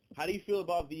 How do you feel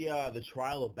about the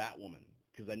trial of Batwoman?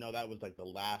 Because I know that was like the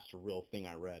last real thing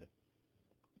I read.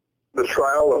 The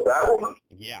trial of Batwoman?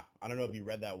 Yeah, I don't know if you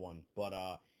read that one,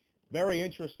 but very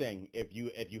interesting. If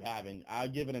you haven't, I'll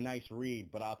give it a nice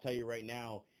read. But I'll tell you right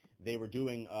now, they were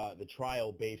doing the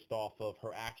trial based off of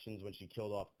her actions when she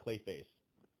killed off Clayface.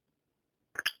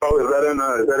 Oh, is that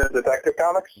in Detective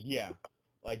Comics? Yeah.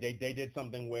 Like, they did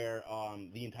something where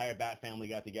the entire Bat family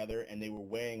got together, and they were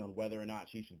weighing on whether or not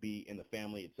she should be in the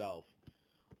family itself.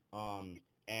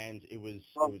 And it was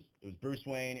Bruce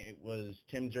Wayne, it was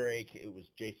Tim Drake, it was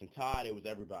Jason Todd, it was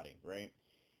everybody, right?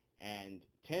 And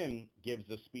Tim gives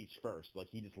the speech first. Like,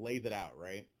 he just lays it out,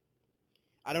 right?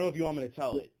 I don't know if you want me to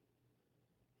tell it.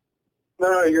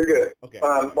 No, you're good. Okay.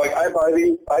 Like, I buy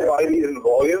these in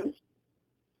volumes,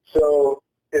 so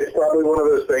it's probably one of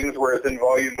those things where it's in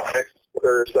volume 6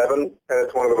 or 7, and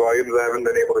it's one of the volumes I haven't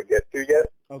been able to get to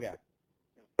yet. Okay.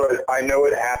 But I know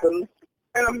it happens,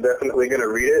 and I'm definitely going to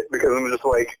read it, because I'm just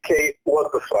like, Kate,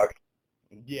 what the fuck?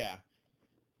 Yeah.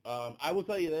 I will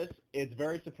tell you this. It's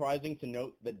very surprising to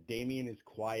note that Damian is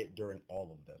quiet during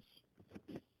all of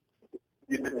this.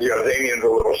 Yo, Damian's a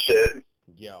little shit.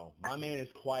 Yo, my man is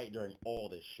quiet during all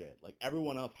this shit. Like,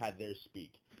 everyone else had their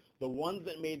speak. The ones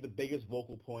that made the biggest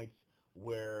vocal points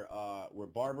were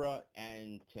Barbara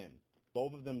and Tim.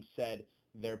 Both of them said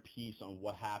their piece on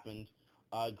what happened.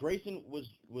 Grayson was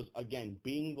again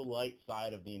being the light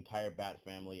side of the entire Bat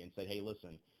family and said, hey,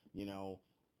 listen, you know,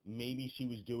 maybe she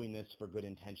was doing this for good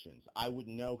intentions. I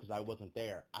wouldn't know because I wasn't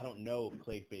there. I don't know if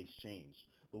Clayface changed.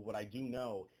 But what I do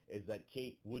know is that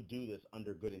Kate would do this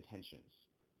under good intentions.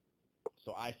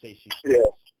 So I say she should.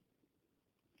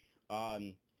 Yeah.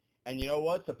 And you know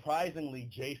what? Surprisingly,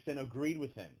 Jason agreed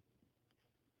with him.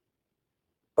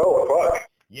 Oh, fuck.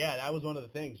 Yeah, that was one of the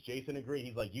things. Jason agreed.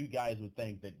 He's like, you guys would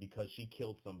think that because she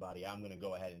killed somebody, I'm going to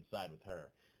go ahead and side with her.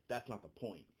 That's not the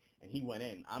point. And he went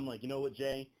in. I'm like, you know what,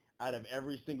 Jay? Out of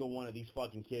every single one of these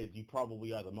fucking kids, you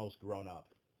probably are the most grown up.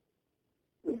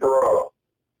 Bro.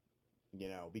 You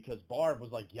know, because Barb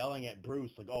was like yelling at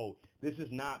Bruce, like, oh, this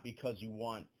is not because of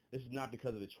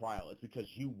the trial. It's because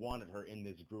you wanted her in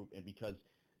this group, and because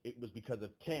it was because of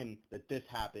Tim that this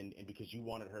happened, and because you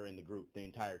wanted her in the group the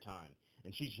entire time.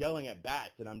 And she's yelling at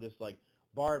Bats, and I'm just like,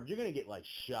 Barb, you're going to get, like,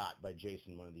 shot by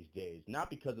Jason one of these days.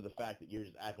 Not because of the fact that you're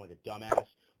just acting like a dumbass,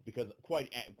 because quite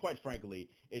frankly,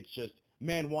 it's just,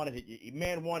 man wanted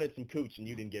some cooch, and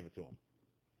you didn't give it to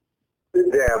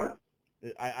him. Damn.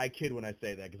 I kid when I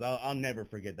say that, because I'll never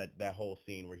forget that whole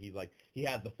scene where he's like, he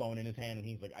has the phone in his hand, and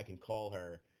he's like, I can call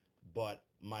her, but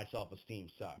my self-esteem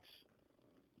sucks.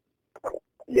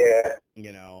 Yeah.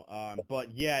 You know,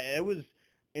 but yeah, it was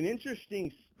an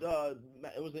interesting,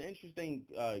 it was an interesting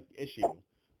issue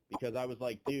because I was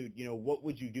like, dude, you know, what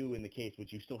would you do in the case?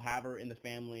 Would you still have her in the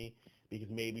family because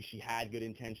maybe she had good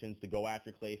intentions to go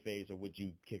after Clayface, or would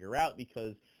you kick her out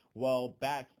because, well,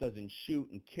 Bax doesn't shoot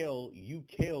and kill, you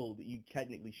killed, you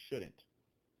technically shouldn't.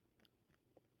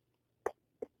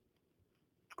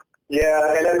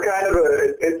 Yeah, and it's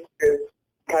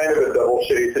kind of a double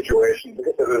shitty situation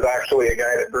because it was actually a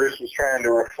guy that Bruce was trying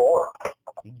to reform.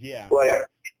 Yeah. Like,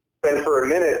 and for a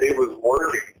minute it was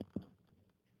working.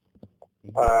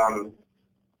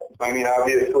 I mean,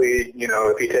 obviously, you know,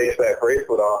 if he takes that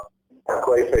bracelet off,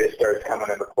 Clayface starts coming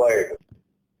into play.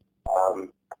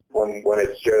 When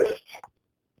it's just,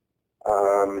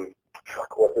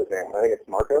 what's his name? I think it's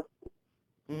Marco.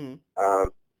 Mm-hmm.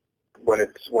 When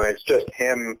it's just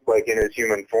him, like in his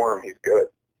human form, he's good.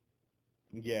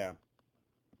 Yeah.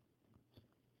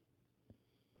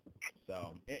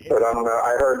 So. But I don't know.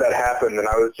 I heard that happen, and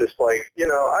I was just like, you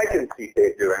know, I can see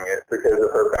Kate doing it because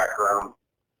of her background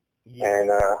and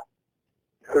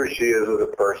who she is as a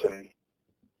person.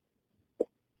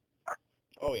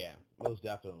 Oh yeah, most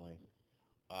definitely.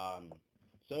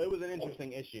 So it was an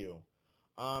interesting issue.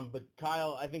 But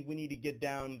Kyle, I think we need to get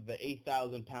down the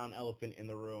 8,000-pound elephant in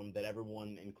the room that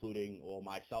everyone, including, well,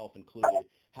 myself included,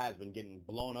 has been getting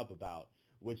blown up about,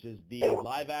 which is the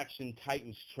live-action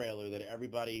Titans trailer that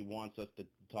everybody wants us to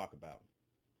talk about.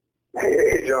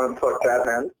 Hey, John, fuck that,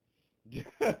 man.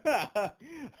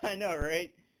 I know,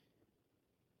 right?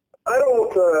 I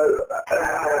don't,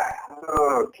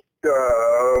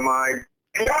 oh my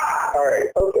God. All right,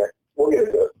 okay, we'll get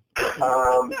into it.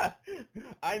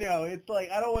 I know, it's like,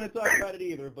 I don't want to talk about it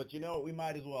either, but you know what, we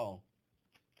might as well.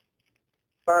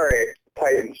 All right,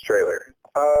 Titans trailer.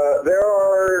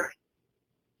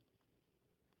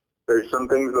 There's some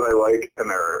things that I like, and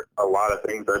there are a lot of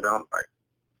things I don't like.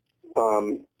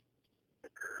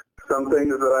 Some things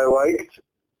that I liked,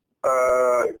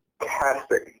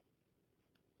 casting.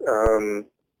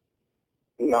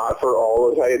 Not for all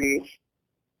the Titans,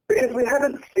 because we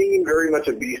haven't seen very much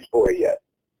of Beast Boy yet.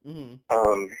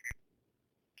 Mm-hmm.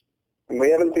 We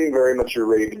haven't seen very much of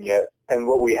Raven yet, and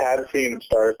what we have seen of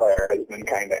Starfire has been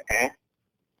kind of eh.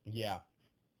 Yeah.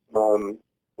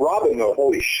 Robin, though,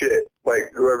 holy shit.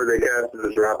 Like, whoever they casted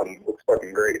as Robin looks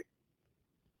fucking great.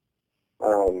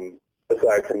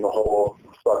 Aside from the whole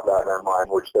fuck that in our mind,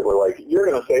 which they were like, you're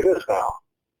going to say this now.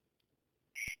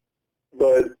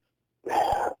 But,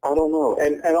 I don't know.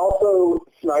 And also,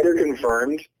 Snyder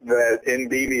confirmed that in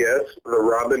BVS, the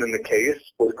Robin in the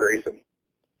case was Grayson.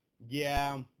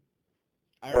 Yeah.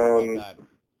 I heard about that.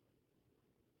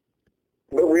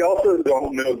 But we also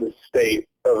don't know the state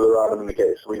of the Robin in the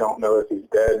case. We don't know if he's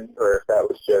dead or if that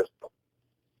was just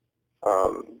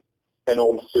an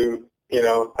old suit, you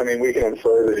know. I mean, we can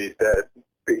infer that he's dead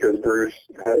because Bruce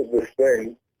has this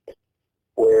thing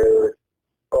where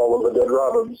all of the dead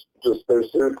Robins, just their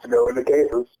suits go into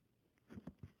cases.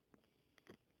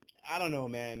 I don't know,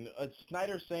 man.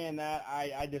 Snyder saying that,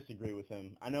 I disagree with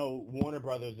him. I know Warner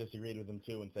Brothers disagreed with him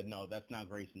too and said, no, that's not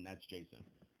Grayson, that's Jason.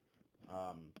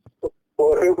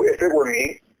 Well, if it were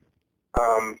me,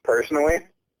 personally,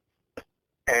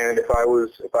 and if I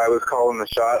was calling the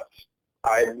shots,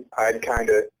 I'd kind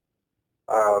of,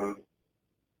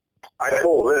 I'd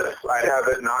pull this. I'd have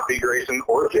it not be Grayson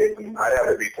or Jason. I'd have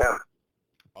it be Tim.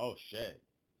 Oh shit!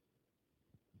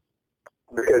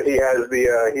 Because he has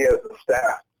the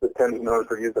staff that Tim's known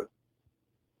for using.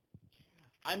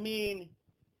 I mean,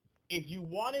 if you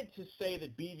wanted to say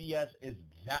that BVS is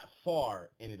that far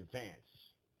in advance,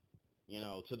 you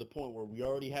know, to the point where we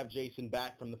already have Jason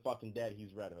back from the fucking dead,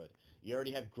 he's Red Hood. You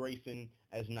already have Grayson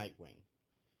as Nightwing.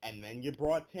 And then you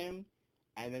brought Tim,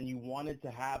 and then you wanted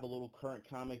to have a little current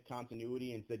comic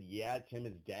continuity and said, yeah, Tim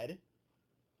is dead.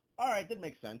 All right, that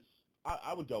makes sense.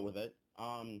 I would go with it.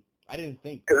 I didn't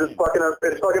think... Because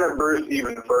it's fucking up Bruce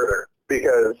even further,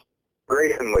 because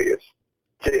Grayson leaves.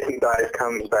 Jason dies,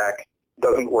 comes back,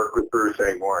 doesn't work with Bruce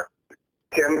anymore.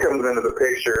 Tim comes into the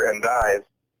picture and dies,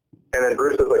 and then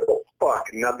Bruce is like, well,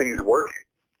 fuck, nothing's working.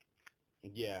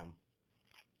 Yeah.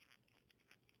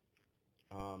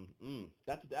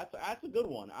 That's a good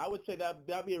one. I would say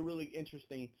that'd be a really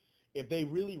interesting. If they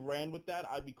really ran with that,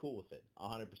 I'd be cool with it.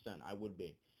 100%, I would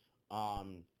be.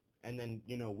 And then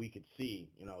we could see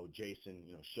Jason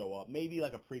show up. Maybe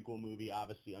like a prequel movie.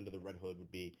 Obviously, Under the Red Hood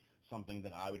would be something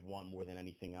that I would want more than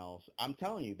anything else. I'm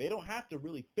telling you, they don't have to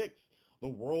really fix the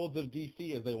worlds of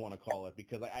DC as they want to call it,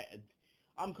 because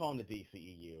I'm calling it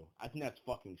DCEU. I think that's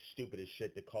fucking stupid as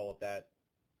shit to call it that.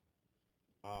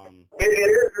 It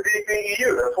is the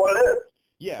DCEU. That's what it is.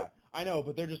 Yeah, I know,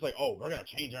 but they're just like, oh, we're gonna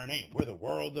change our name. We're the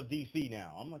world of DC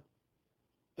now. I'm like,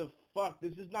 the fuck?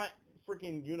 This is not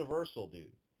freaking Universal, dude.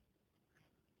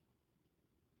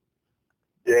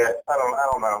 Yeah, I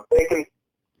don't know. They can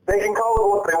call it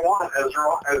what they want as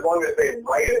long as they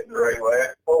write it the right way.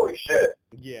 Holy shit.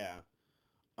 Yeah.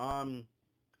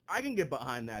 I can get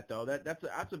behind that though.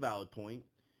 That's a valid point.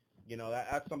 You know,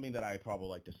 that's something that I probably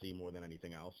like to see more than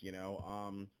anything else. You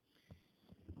know,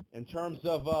 in terms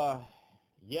of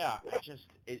yeah,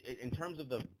 in terms of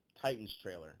the Titans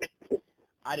trailer,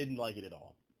 I didn't like it at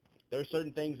all. There are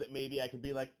certain things that maybe I could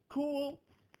be like, cool,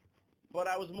 but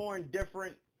I was more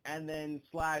indifferent, and then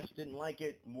Slash didn't like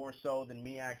it more so than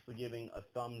me actually giving a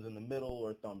thumbs in the middle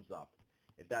or a thumbs up,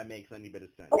 if that makes any bit of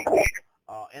sense.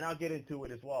 And I'll get into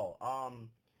it as well.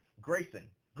 Grayson,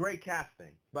 great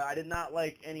casting, but I did not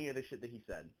like any of the shit that he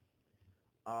said.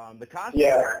 The costume.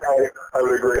 Yeah, I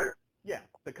would agree. Yeah,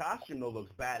 the costume though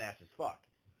looks badass as fuck.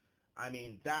 I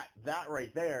mean, that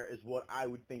right there is what I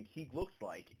would think he looks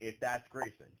like if that's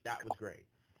Grayson. That was great.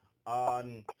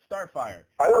 Starfire.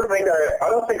 I don't think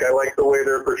I like the way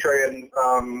they're portraying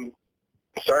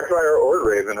Starfire or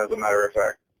Raven, as a matter of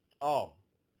fact. Oh,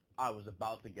 I was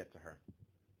about to get to her.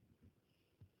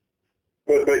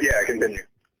 But yeah, continue.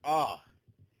 I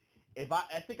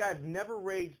think I've never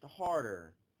raged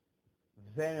harder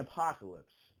than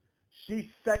Apocalypse. She's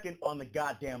second on the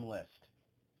goddamn list.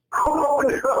 Oh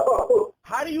no!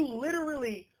 How do you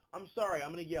literally? I'm sorry, I'm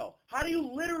gonna yell. How do you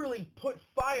literally put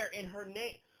fire in her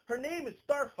name? Her name is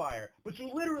Starfire, but you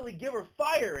literally give her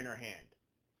fire in her hand.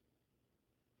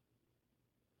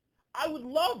 I would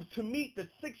love to meet the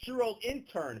 6-year-old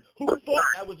intern who thought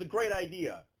that was a great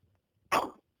idea.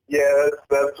 Yeah,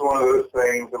 that's one of those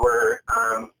things where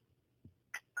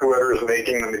whoever's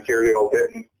making the material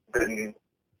didn't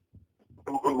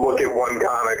look at one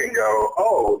comic and go,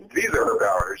 oh, these are her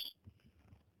powers.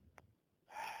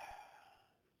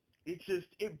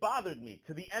 It bothered me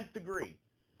to the nth degree.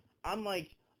 I'm like,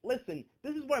 listen,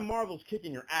 this is why Marvel's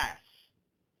kicking your ass.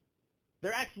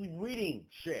 They're actually reading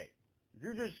shit.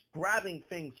 You're just grabbing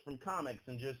things from comics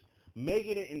and just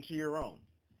making it into your own.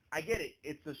 I get it.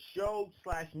 It's a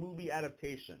show/movie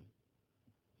adaptation.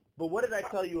 But what did I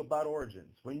tell you about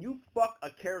Origins? When you fuck a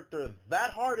character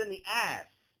that hard in the ass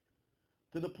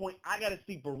to the point I got to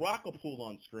see Barakapool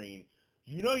on screen,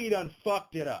 you know you done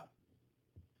fucked it up.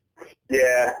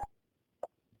 Yeah.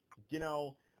 You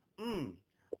know,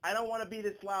 I don't want to be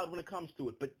this loud when it comes to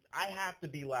it, but I have to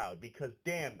be loud because,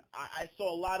 damn, I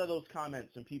saw a lot of those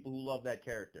comments from people who love that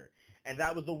character. And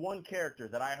that was the one character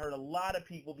that I heard a lot of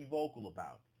people be vocal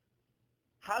about.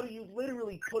 How do you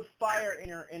literally put fire in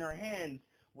her hands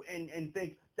and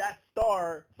think, that's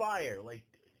star fire? Like,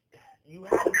 you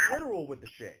have to be literal with the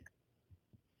shit.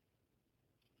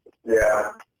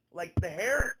 Yeah. Like, the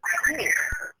hair, cool.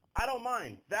 I don't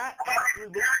mind. That actually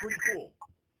looks pretty cool.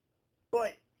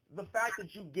 But the fact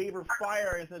that you gave her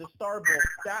fire instead of Starbolt,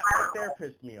 that right there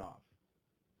pissed me off.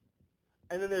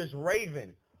 And then there's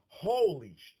Raven.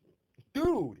 Holy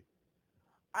dude.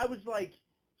 I was like,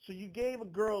 so you gave a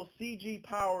girl CG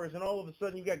powers and all of a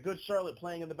sudden you got Good Charlotte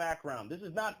playing in the background. This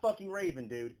is not fucking Raven,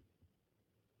 dude.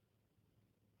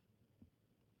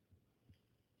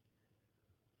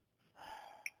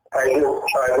 I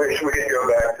wish we could go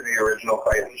back to the original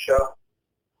Titan show.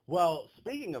 Well,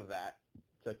 speaking of that,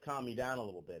 to calm me down a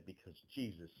little bit, because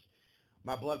Jesus,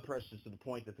 my blood pressure is to the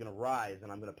point that's going to rise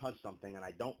and I'm going to punch something and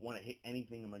I don't want to hit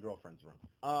anything in my girlfriend's room.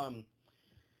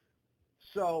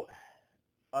 So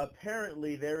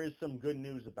apparently there is some good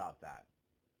news about that.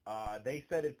 They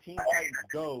said if Teen Titans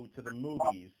Go to the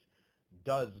movies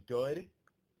does good,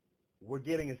 we're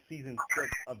getting a season 6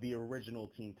 of the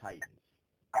original Teen Titans.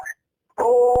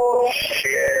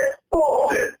 Bullshit.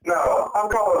 Bullshit. No, I'm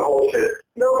calling bullshit.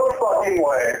 No fucking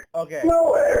way. Okay.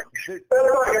 No way. That's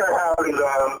not going to happen,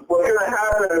 John. What's going to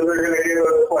happen is they're going to give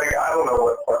us, like, I don't know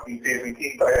what fucking season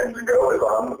Teen Titans Go is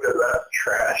on, because that's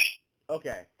trash.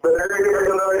 Okay. But they're going to give us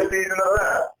another season of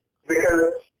that.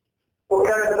 Because what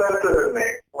kind of sense does it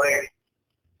make? Like,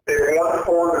 if one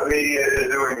form of media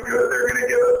is doing good, they're going to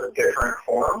give us a different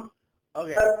form?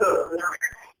 Okay. That's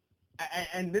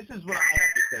and this is what I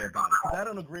have to say about it. 'Cause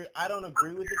I don't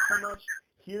agree with it too much.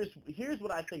 Here's what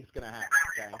I think is going to happen,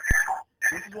 okay?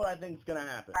 This is what I think is going to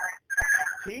happen.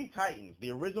 Teen Titans,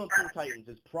 the original Teen Titans,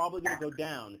 is probably going to go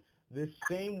down the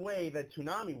same way that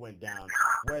Toonami went down,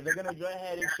 where they're going to go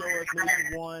ahead and show us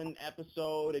maybe one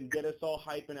episode and get us all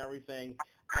hype and everything,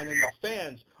 and then the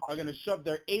fans are going to shove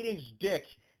their 8-inch dick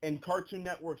in Cartoon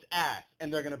Network's ass,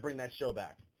 and they're going to bring that show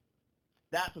back.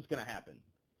 That's what's going to happen.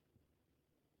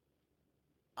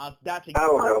 That's I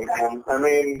don't know, man. I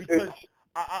mean, because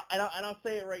I'll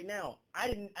say it right now.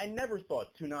 I never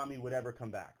thought Toonami would ever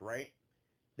come back. Right?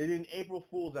 They did an April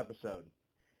Fool's episode,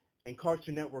 and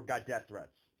Cartoon Network got death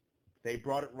threats. They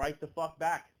brought it right the fuck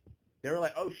back. They were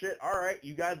like, oh shit, all right,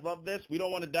 you guys love this. We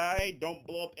don't want to die. Don't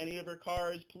blow up any of our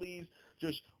cars, please.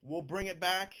 Just, we'll bring it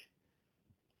back.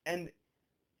 And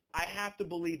I have to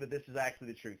believe that this is actually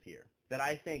the truth here. That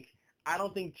I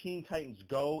don't think Teen Titans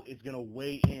Go is going to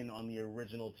weigh in on the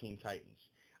original Teen Titans.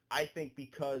 I think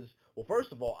because, well,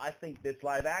 first of all, I think this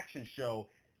live action show,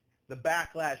 the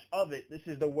backlash of it, this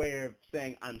is the way of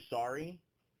saying I'm sorry,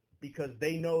 because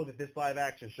they know that this live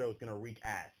action show is going to wreak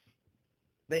ass.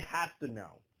 They have to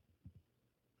know.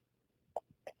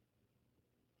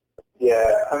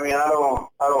 Yeah, I mean, I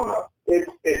don't know.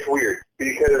 It's weird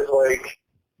because, like,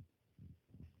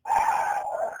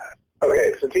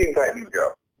 okay, so Teen Titans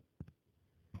Go.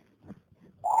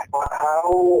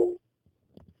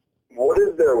 What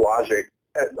is their logic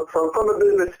from a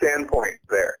business standpoint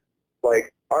there?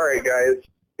 Like, all right, guys,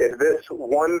 if this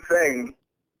one thing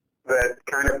that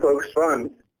kind of pokes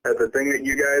fun at the thing that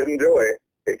you guys enjoy,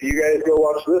 if you guys go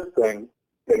watch this thing,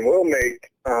 then we'll make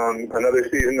another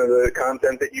season of the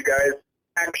content that you guys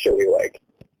actually like.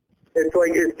 It's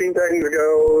like, is Teen Titans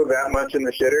Go that much in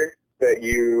the shitter that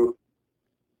you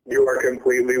are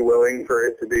completely willing for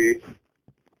it to be,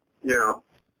 you know,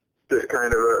 just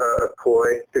kind of a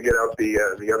ploy to get out the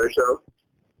other show?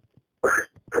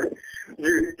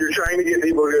 You're trying to get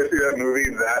people to go see that movie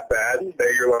that bad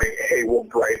that you're like, hey, we'll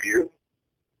bribe you.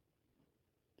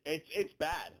 It's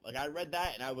bad. Like, I read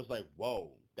that and I was like,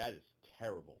 whoa, that is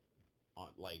terrible.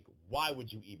 Like, why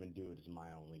would you even do it is my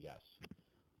only guess.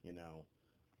 You know?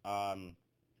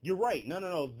 You're right.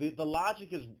 No. The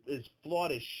logic is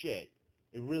flawed as shit.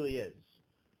 It really is.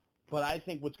 But I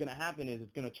think what's going to happen is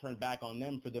it's going to turn back on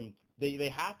them for them.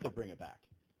 They have to bring it back.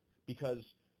 Because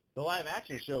the live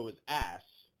action show is ass.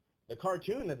 The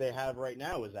cartoon that they have right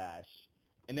now is ass.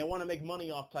 And they want to make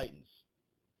money off Titans.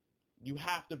 You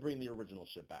have to bring the original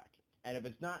shit back. And if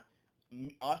it's not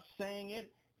us saying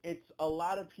it, it's a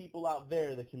lot of people out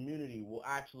there, the community, will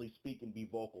actually speak and be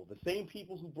vocal. The same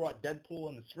people who brought Deadpool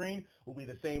on the screen will be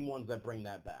the same ones that bring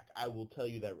that back. I will tell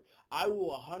you that. I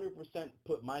will 100%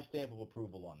 put my stamp of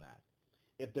approval on that.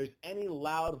 If there's any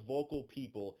loud, vocal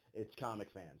people, it's comic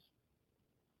fans.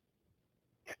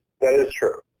 That is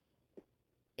true.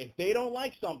 If they don't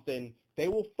like something, they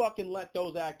will fucking let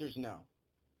those actors know.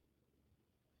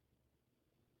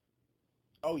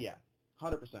 Oh, yeah,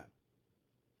 100%.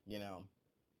 You know?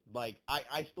 Like,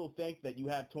 I still think that you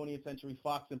have 20th Century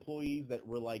Fox employees that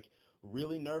were, like,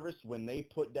 really nervous when they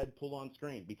put Deadpool on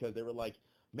screen because they were like,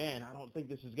 man, I don't think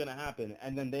this is going to happen.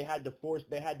 And then they had to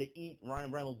eat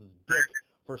Ryan Reynolds' dick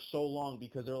for so long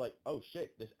because they're like, oh,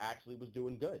 shit, this actually was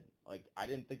doing good. Like, I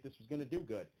didn't think this was going to do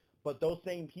good. But those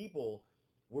same people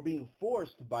were being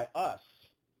forced by us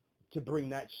to bring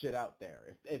that shit out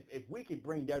there. If we could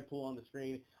bring Deadpool on the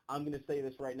screen, I'm going to say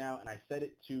this right now, and I said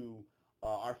it to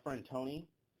our friend Tony,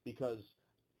 because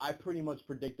I pretty much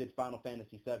predicted Final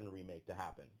Fantasy VII Remake to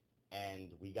happen. And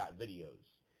we got videos.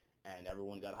 And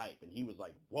everyone got hype. And he was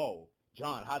like, whoa,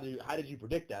 John, how did you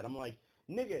predict that? I'm like,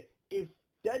 nigga, if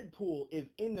Deadpool is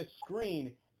in the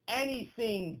screen,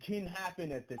 anything can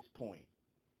happen at this point.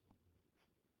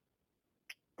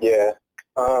 Yeah.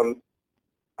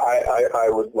 I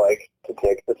would like to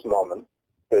take this moment,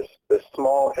 this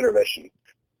small intermission,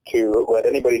 to let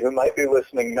anybody who might be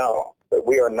listening know that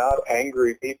we are not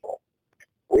angry people.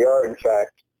 We are, in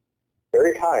fact,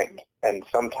 very kind and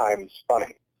sometimes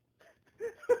funny.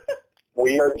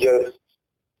 We are just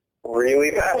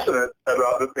really passionate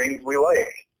about the things we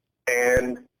like.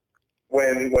 And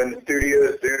when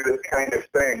studios do this kind of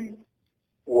thing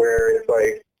where it's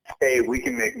like, hey, we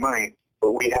can make money,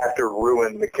 but we have to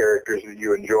ruin the characters that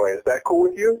you enjoy. Is that cool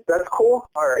with you? That's cool?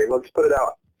 All right, let's put it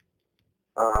out.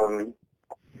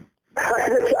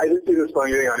 I just see this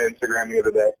funny thing on Instagram the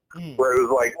other day where it was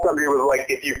like, somebody was like,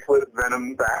 if you flip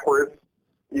Venom backwards,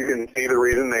 you can see the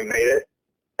reason they made it.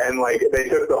 And like, they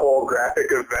took the whole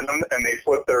graphic of Venom and they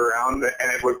flipped it around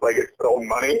and it looked like it spelled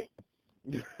money.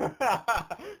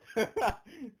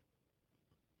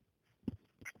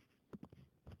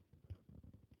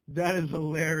 That is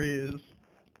hilarious.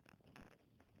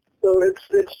 So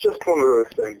it's just one of those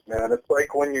things, man. It's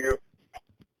like when you...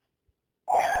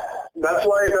 That's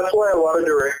why a lot of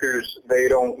directors, they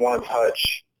don't want to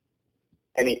touch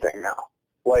anything now.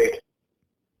 Like,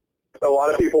 a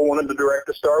lot of people wanted to direct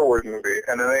a Star Wars movie,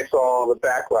 and then they saw the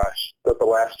backlash that The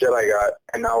Last Jedi got,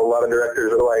 and now a lot of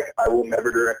directors are like, I will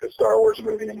never direct a Star Wars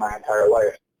movie in my entire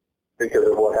life because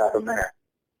of what happened there.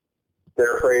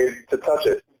 They're afraid to touch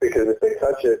it, because if they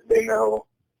touch it, they know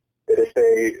that if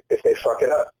they fuck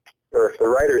it up, or if the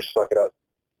writers fuck it up,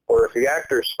 or if the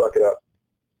actors fuck it up,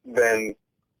 then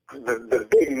the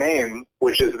big name,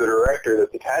 which is the director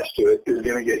that's attached to it, is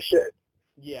going to get shit.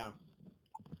 Yeah.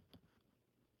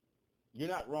 You're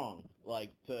not wrong.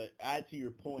 Like, to add to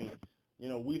your point,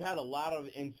 we've had a lot of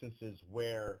instances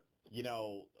where,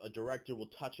 a director will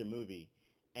touch a movie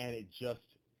and it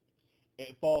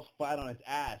falls flat on its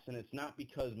ass, and it's not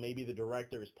because maybe the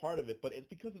director is part of it, but it's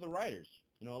because of the writers,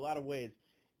 a lot of ways.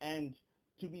 And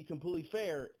to be completely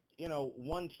fair,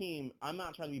 one team, I'm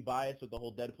not trying to be biased with the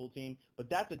whole Deadpool team, but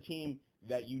that's a team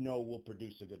that will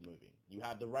produce a good movie. You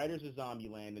have the writers of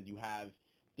Zombieland, and you have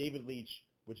David Leitch,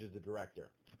 which is the director.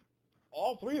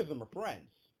 All three of them are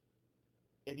friends.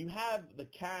 If you have the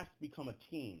cast become a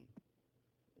team,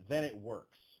 then it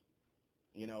works.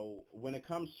 When it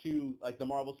comes to, like, the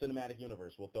Marvel Cinematic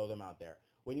Universe, we'll throw them out there.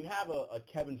 When you have a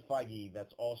Kevin Feige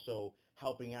that's also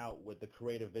helping out with the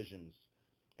creative visions,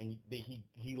 and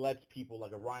he lets people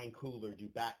like a Ryan Coogler do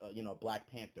Black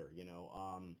Panther,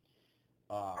 I'm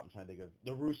trying to think of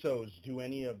the Russos do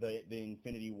any of the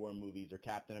Infinity War movies, or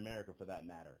Captain America for that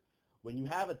matter. When you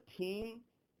have a team,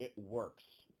 it works.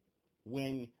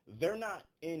 When they're not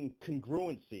in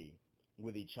congruency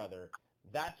with each other,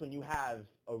 that's when you have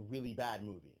a really bad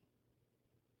movie.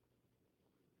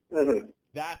 Mm-hmm.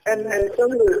 And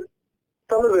some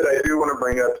of it I do want to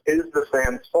bring up is the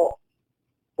fans' fault.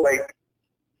 Like,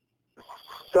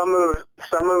 some of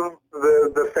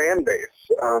the fan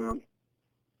base, and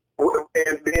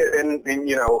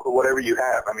whatever you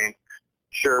have. I mean,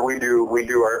 sure, we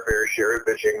do our fair share of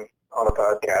bitching on a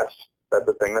podcast. That's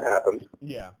the thing that happens.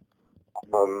 Yeah.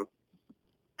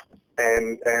 And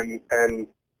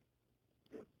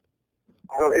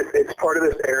it's part of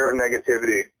this era of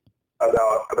negativity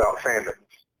about fandoms.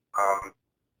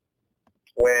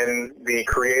 When the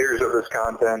creators of this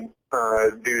content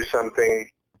do something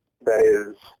that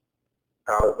is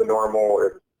out of the normal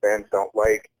or fans don't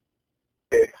like,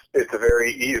 it's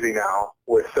very easy now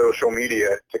with social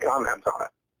media to comment on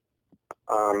it.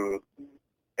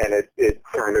 And it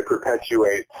kind of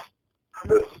perpetuates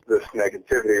this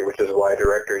negativity, which is why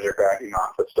directors are backing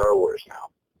off of Star Wars now.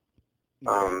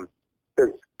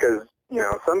 Because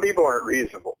some people aren't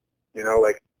reasonable.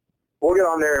 Like, we'll get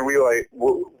on there and we'll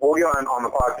get on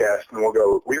the podcast and we'll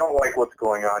go, we don't like what's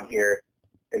going on here,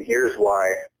 and here's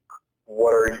why.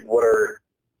 What are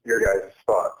your guys'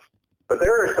 thoughts? But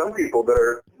there are some people that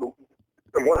are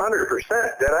 100%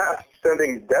 dead ass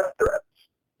sending death threats,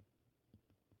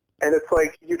 and it's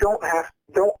like, you don't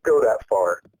go that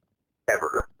far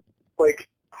ever. Like,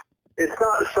 it's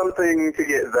not something to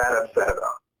get that upset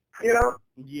about.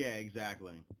 Yeah,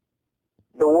 exactly.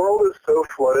 The world is so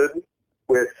flooded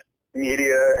with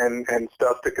media and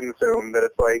stuff to consume that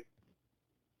it's like,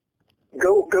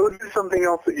 go do something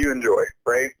else that you enjoy,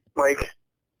 right? Like,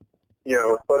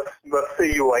 let's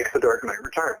say you like The Dark Knight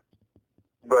Returns,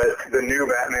 but the new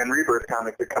Batman Rebirth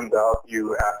comic that comes out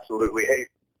you absolutely hate.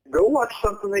 Go watch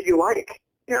something that you like,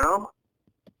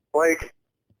 Like,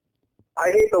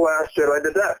 I hate The Last Jedi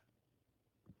to death.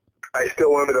 I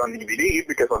still own it on DVD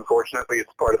because, unfortunately,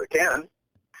 it's part of the canon.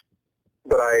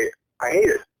 But I hate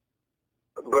it.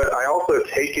 But I also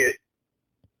take it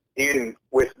in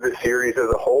with the series as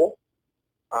a whole.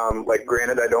 Like,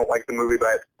 granted, I don't like the movie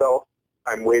by itself.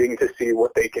 I'm waiting to see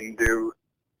what they can do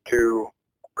to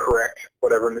correct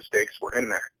whatever mistakes were in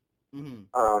there.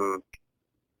 Mm-hmm.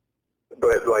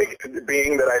 But, like,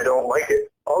 being that I don't like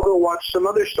it, I'll go watch some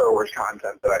other Star Wars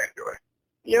content that I enjoy.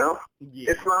 Yeah,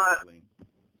 it's not, exactly.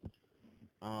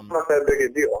 not that big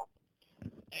a deal.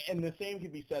 And the same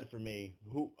could be said for me.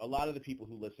 A lot of the people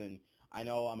who listen, I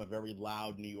know I'm a very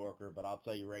loud New Yorker, but I'll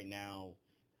tell you right now,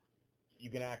 you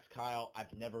can ask Kyle,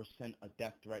 I've never sent a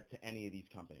death threat to any of these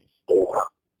companies. I'll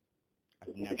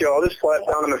just flat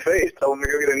down in the face, tell them to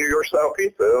go get a New York-style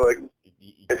pizza. Like,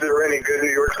 is there any good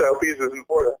New York-style pizzas in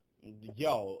Florida?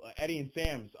 Yo, Eddie and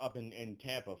Sam's up in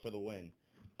Tampa for the win.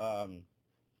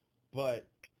 But,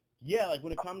 yeah, like,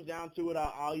 when it comes down to it,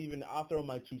 I'll throw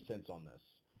my 2 cents on this.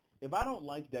 If I don't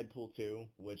like Deadpool 2,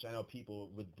 which I know people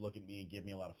would look at me and give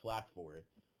me a lot of flack for it,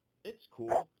 it's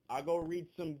cool. I'll go read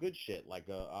some good shit. Like,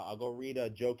 I'll go read a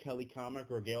Joe Kelly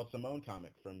comic or a Gail Simone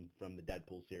comic from the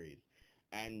Deadpool series.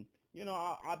 And,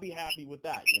 I'll be happy with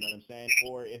that, you know what I'm saying?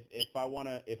 Or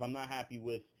if I'm not happy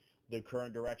with the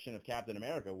current direction of Captain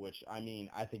America, which, I mean,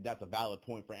 I think that's a valid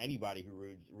point for anybody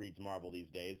who reads Marvel these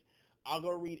days, I'll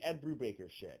go read Ed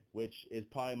Brubaker's shit, which is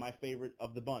probably my favorite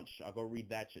of the bunch. I'll go read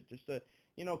that shit just to,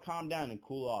 calm down and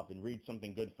cool off and read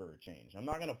something good for a change. I'm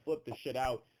not going to flip the shit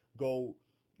out, go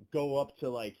up to,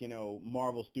 like,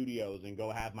 Marvel Studios and go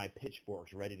have my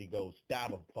pitchforks ready to go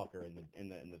stab a fucker in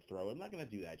the throat. I'm not going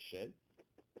to do that shit.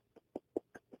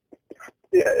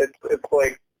 Yeah, it's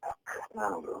like, I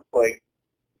don't know, like,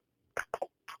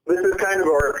 this is kind of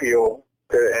our appeal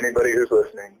to anybody who's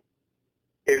listening.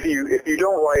 If you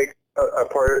don't like a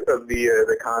part of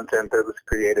the content that was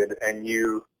created, and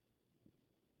you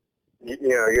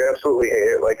absolutely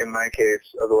hate it, like in my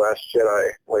case of The Last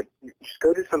Jedi, like, just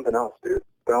go do something else, dude.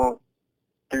 Don't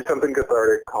do something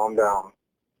cathartic. Calm down,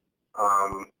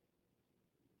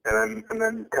 and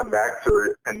then come back to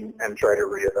it and try to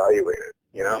reevaluate it.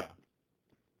 You know,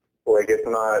 like it's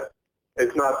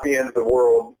not the end of the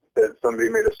world that somebody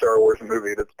made a Star Wars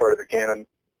movie that's part of the canon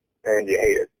and you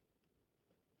hate it.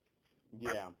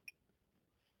 Yeah.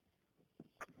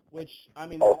 Which, I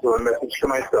mean... Also a message to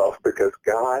myself, because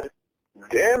God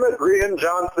damn it, Rian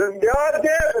Johnson, God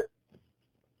damn it!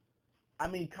 I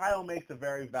mean, Kyle makes a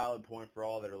very valid point for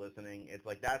all that are listening. It's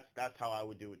like, that's how I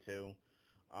would do it too.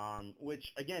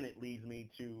 Which, again, it leads me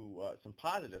to some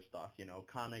positive stuff,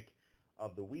 comic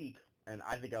of the week. And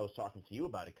I think I was talking to you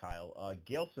about it, Kyle.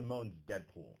 Gail Simone's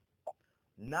Deadpool.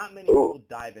 Not many people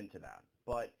dive into that,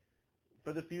 but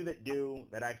for the few that do,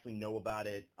 that actually know about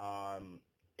it,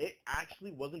 it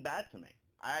actually wasn't bad to me.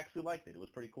 I actually liked it. It was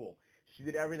pretty cool. She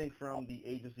did everything from the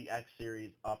Agency X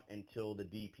series up until the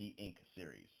DP Inc.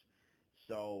 series.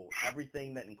 So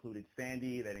everything that included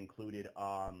Sandy, that included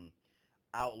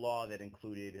Outlaw, that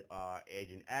included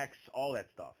Agent X, all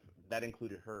that stuff, that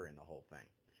included her in the whole thing.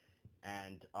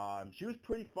 And she was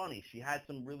pretty funny. She had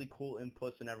some really cool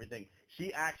inputs and everything.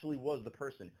 She actually was the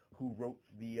person who wrote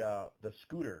the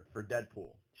scooter for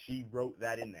Deadpool. She wrote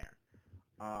that in there.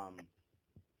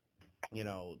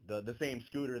 The same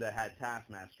scooter that had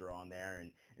Taskmaster on there,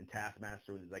 and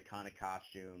Taskmaster with his iconic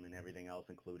costume and everything else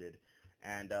included.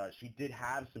 And she did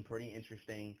have some pretty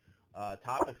interesting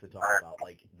topics to talk about.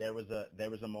 Like there was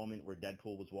a moment where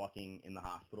Deadpool was walking in the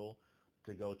hospital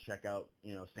to go check out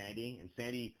Sandy, and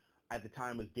Sandy at the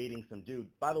time was dating some dude.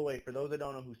 By the way, for those that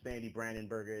don't know who Sandy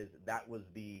Brandenburg is,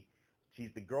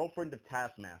 she's the girlfriend of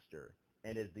Taskmaster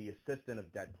and is the assistant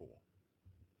of Deadpool.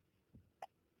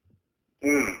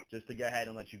 Just to go ahead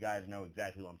and let you guys know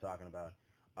exactly what I'm talking about.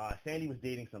 Sandy was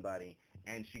dating somebody,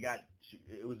 and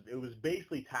it was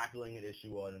basically tackling an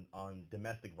issue on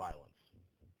domestic violence.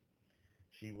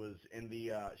 She was in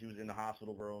the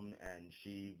hospital room, and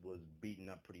she was beaten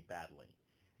up pretty badly.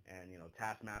 And,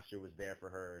 Taskmaster was there for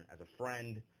her as a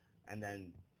friend and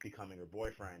then becoming her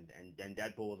boyfriend. And then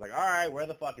Deadpool was like, all right, where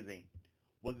the fuck is he?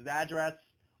 What's his address?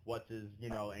 What's his,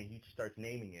 and he starts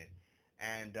naming it.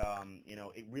 And,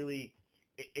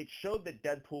 it showed that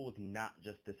Deadpool was not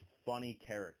just this funny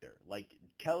character. Like,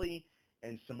 Kelly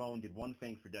and Simone did one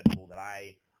thing for Deadpool that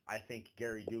I think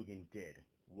Gary Dugan did,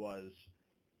 was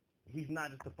he's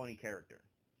not just a funny character.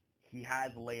 He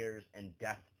has layers and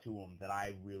depth to him that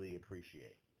I really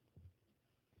appreciate.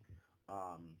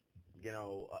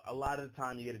 A lot of the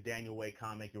time you get a Daniel Way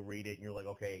comic, you read it, and you're like,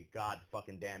 okay, God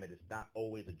fucking damn it, it's not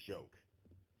always a joke.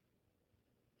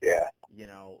 Yeah.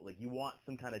 Like you want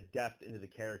some kind of depth into the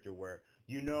character where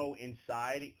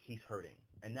inside he's hurting.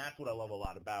 And that's what I love a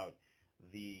lot about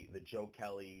the Joe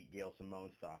Kelly, Gail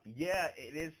Simone stuff. Yeah,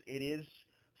 it is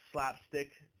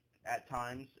slapstick at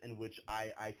times, in which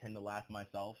I tend to laugh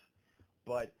myself,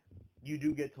 but you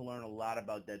do get to learn a lot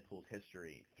about Deadpool's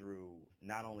history through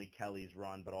not only Kelly's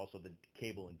run, but also the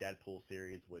Cable and Deadpool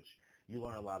series, which you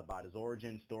learn a lot about his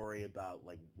origin story, about,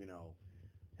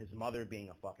 his mother being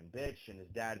a fucking bitch and his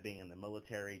dad being in the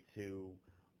military, to,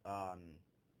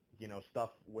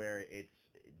 stuff where it's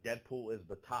Deadpool is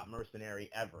the top mercenary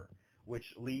ever,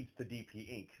 which leads to DP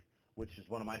Inc., which is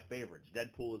one of my favorites.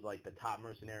 Deadpool is like the top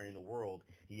mercenary in the world.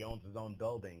 He owns his own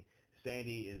building.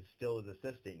 Sandy is still his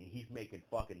assistant, and he's making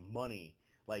fucking money.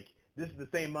 Like, this is the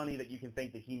same money that you can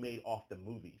think that he made off the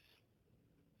movies.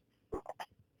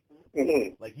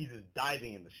 Mm-hmm. Like, he's just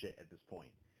diving in the shit at this point.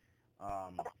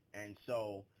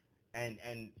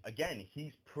 And again,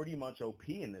 he's pretty much OP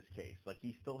in this case. Like,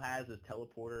 he still has his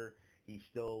teleporter. He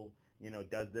still,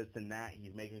 does this and that.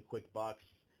 He's making quick bucks.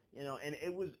 And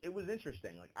it was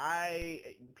interesting. Like,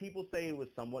 people say it was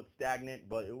somewhat stagnant,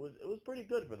 but it was pretty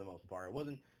good for the most part. It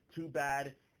wasn't too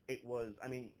bad. It was,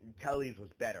 Kelly's was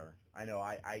better. I know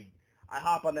I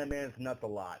hop on that man's nuts a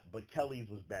lot, but Kelly's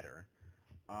was better.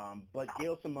 But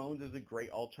Gail Simone's is a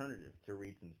great alternative to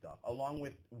read some stuff, along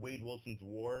with Wade Wilson's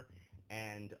War,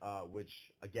 and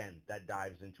which, again, that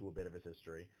dives into a bit of his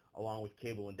history, along with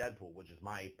Cable and Deadpool, which is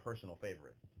my personal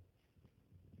favorite.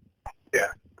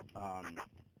 Yeah.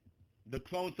 The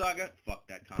Clone Saga, fuck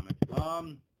that comic.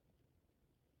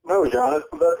 No, John, it's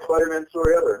the best Spider-Man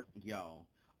story ever. Yo.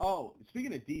 Oh,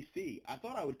 speaking of DC, I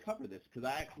thought I would cover this because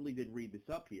I actually did read this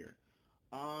up here.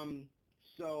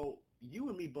 So you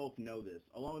and me both know this,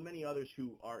 along with many others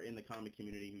who are in the comic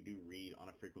community who do read on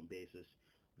a frequent basis.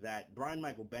 that Brian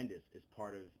Michael Bendis is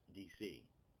part of DC.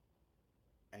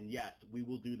 And yes, we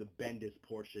will do the Bendis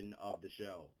portion of the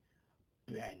show.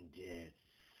 Bendis.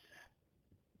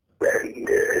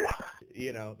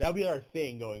 You know, that'll be our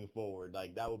thing going forward.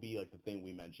 Like, that will be, like, the thing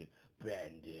we mention.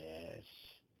 Bendis.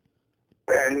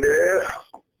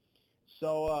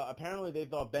 So, apparently they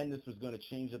thought Bendis was going to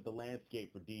change up the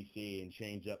landscape for DC and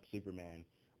change up Superman.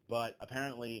 But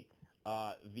apparently,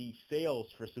 the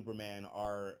sales for Superman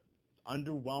are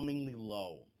underwhelmingly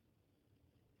low.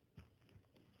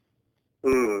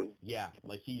 Yeah,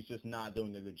 like, he's just not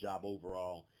doing a good job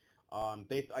overall.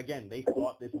 They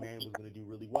thought this man was going to do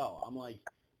really well. I'm like,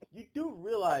 you do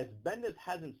realize Bendis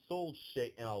hasn't sold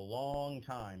shit in a long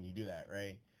time. You do that,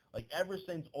 right? Like, ever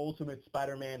since Ultimate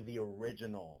Spider-Man, the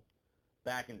original,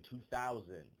 back in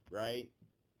 2000, right?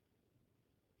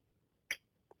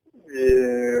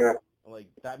 Yeah. Like,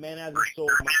 that man hasn't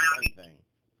sold much of anything.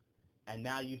 And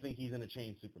now you think he's going to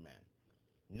change Superman.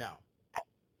 No.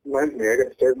 Reminds me, I got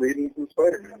to start reading some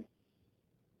Spider-Man.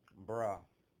 Bruh.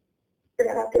 It's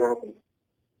gonna have to happen.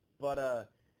 But,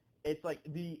 it's like,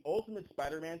 the Ultimate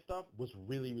Spider-Man stuff was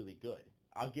really, really good.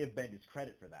 I'll give Bendis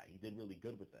credit for that. He did really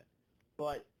good with it.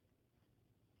 But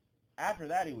after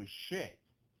that, he was shit.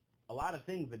 A lot of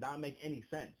things did not make any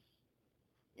sense.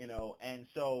 You know, and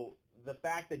so the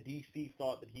fact that DC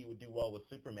thought that he would do well with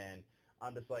Superman,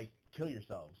 I'm just like, kill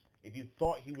yourselves. If you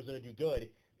thought he was going to do good,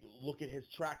 look at his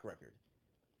track record.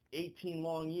 18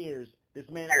 long years, this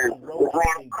man actually wrote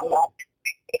something good.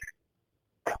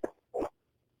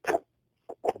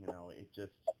 You know, it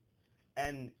just...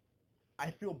 And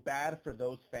I feel bad for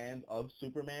those fans of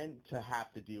Superman to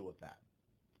have to deal with that.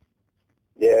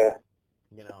 Yeah.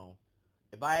 You know,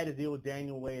 if I had to deal with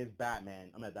Daniel Way as Batman,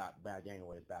 I'm not Daniel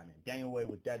Way as Batman. Daniel Way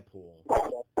with Deadpool.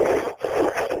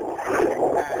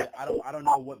 I don't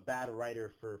know what bad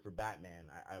writer for Batman.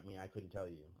 I mean, I couldn't tell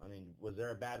you. I mean, was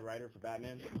there a bad writer for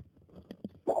Batman?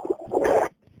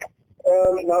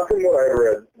 Not from what I've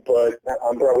read, but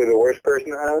I'm probably the worst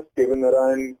person to ask, given that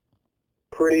I'm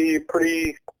pretty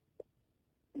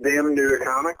damn new to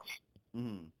comics.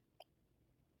 Mm-hmm.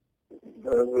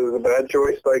 It was a bad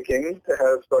choice by King to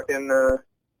have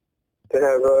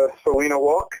Selena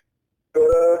walk, but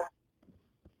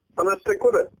I'm gonna stick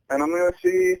with it, and I'm gonna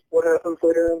see what happens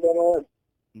later down the line.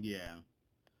 Yeah,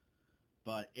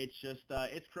 but it's just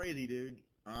it's crazy, dude.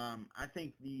 I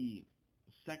think the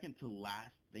second to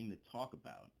last thing to talk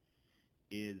about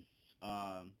is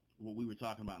what we were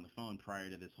talking about on the phone prior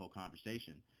to this whole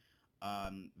conversation.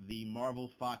 The Marvel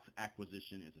Fox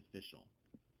acquisition is official.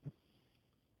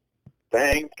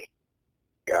 Thank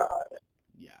God.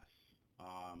 Yes.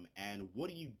 And what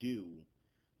do you do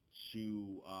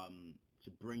to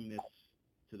bring this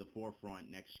to the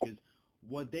forefront next? Because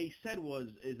what they said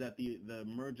is that the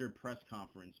merger press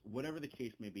conference, whatever the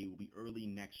case may be, will be early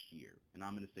next year. And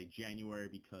I'm going to say January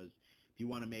because if you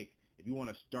want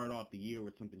to start off the year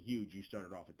with something huge, you start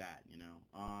it off with that, you know.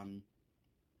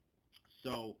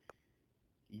 So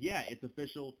yeah, it's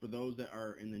official for those that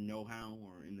are in the know-how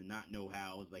or in the not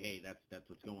know-how. It's like, hey, that's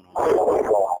what's going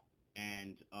on.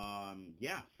 And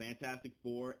yeah, Fantastic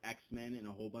Four, X-Men, and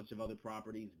a whole bunch of other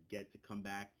properties get to come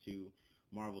back to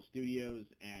Marvel Studios,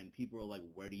 and people are like,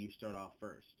 where do you start off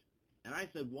first? And I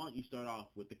said, why don't you start off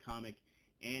with the comic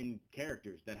and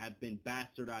characters that have been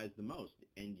bastardized the most,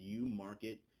 and you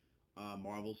market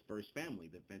Marvel's first family,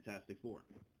 the Fantastic Four.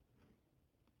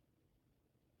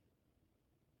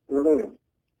 Mm-hmm.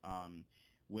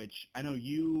 Which I know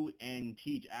you and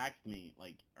Teach asked me,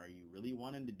 like, are you really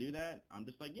wanting to do that? I'm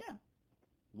just like, yeah,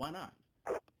 why not?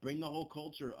 Bring the whole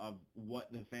culture of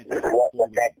what the Fantastic Four was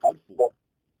good for,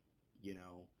 you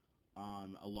know,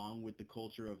 along with the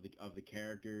culture of the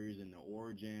characters and the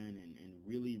origin, and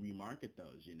really remarket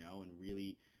those, you know, and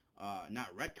really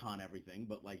not retcon everything,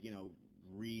 but like, you know,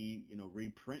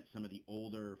 reprint some of the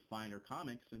older, finer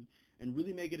comics and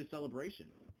really make it a celebration.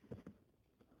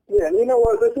 Yeah, and you know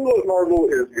what? This is what Marvel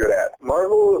is good at.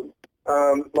 Marvel,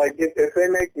 like, if they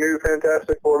make new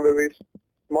Fantastic Four movies,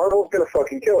 Marvel's gonna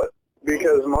fucking kill it.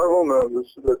 Because Marvel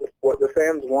knows that what the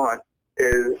fans want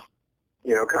is,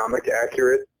 you know,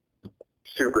 comic-accurate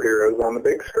superheroes on the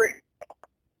big screen.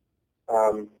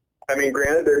 I mean,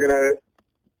 granted, they're gonna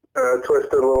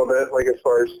twist it a little bit, like, as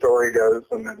far as story goes,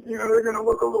 and, you know, they're gonna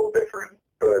look a little different.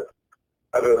 But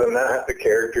other than that, the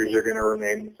characters are gonna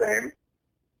remain the same.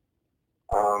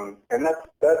 And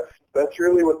that's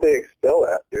really what they excel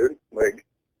at, dude. Like,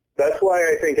 that's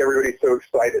why I think everybody's so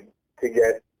excited to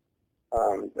get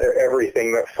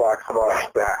everything that Fox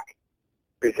bought back,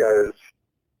 because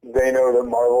they know that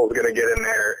Marvel's going to get in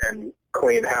there and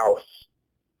clean house.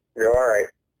 You go, all right,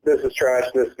 this is trash,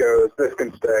 this goes, this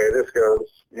can stay, this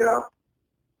goes, you know?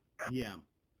 Yeah.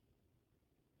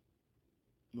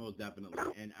 Most definitely.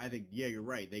 And I think, yeah, you're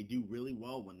right. They do really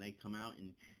well when they come out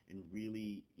and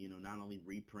really, not only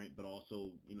reprint, but also,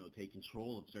 take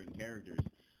control of certain characters.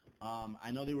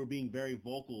 I know they were being very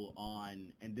vocal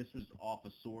on, and this was off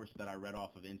a source that I read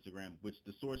off of Instagram, which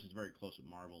the source is very close with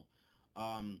Marvel.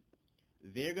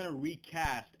 They're going to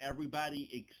recast everybody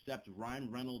except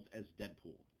Ryan Reynolds as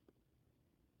Deadpool.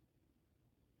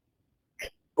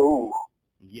 Ooh.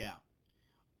 Yeah.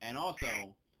 And also,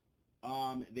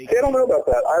 I don't know about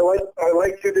that. I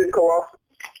like who did Colossus.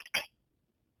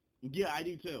 Yeah, I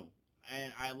do too.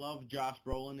 And I love Josh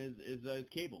Brolin as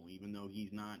Cable, even though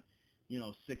he's not,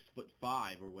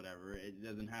 6'5" or whatever. It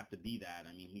doesn't have to be that.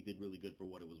 I mean, he did really good for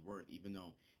what it was worth, even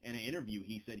though in an interview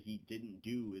he said he didn't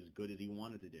do as good as he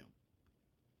wanted to do.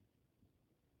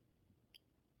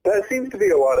 That seems to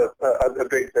be a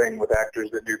big thing with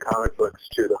actors that do comic books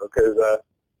too, though, because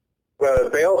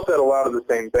they all said a lot of the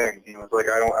same thing. It's like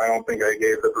I don't think I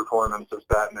gave the performance of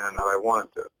Batman that I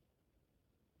wanted to.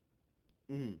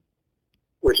 Mm-hmm.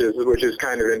 Which is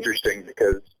kind of interesting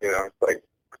because it's like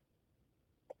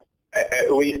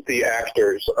at least the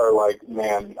actors are like,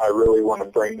 man, I really want to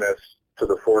bring this to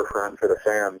the forefront for the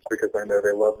fans because I know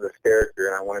they love this character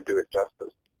and I want to do it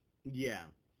justice. Yeah.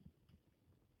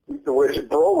 Which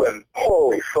Brolin,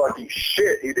 holy fucking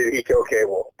shit, he killed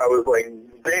Cable. I was like,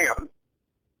 damn.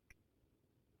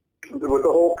 With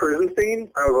the whole prison scene,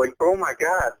 I was like, oh my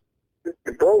god,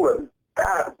 Brolin,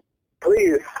 God,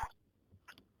 please.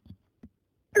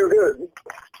 Too good.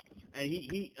 And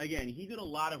he did a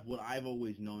lot of what I've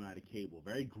always known out of Cable.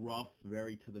 Very gruff,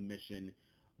 very to the mission,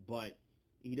 but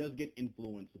he does get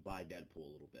influenced by Deadpool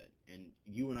a little bit. And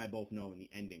you and I both know in the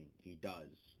ending he does.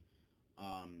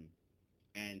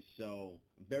 And so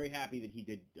I'm very happy that he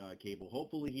did Cable.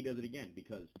 Hopefully he does it again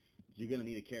because you're going to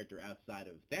need a character outside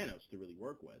of Thanos to really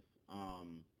work with.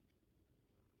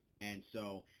 And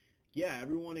so, yeah,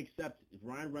 everyone except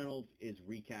Ryan Reynolds is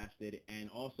recasted. And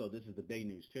also, this is the big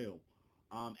news too.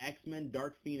 X-Men,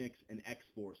 Dark Phoenix, and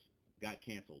X-Force got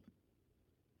canceled.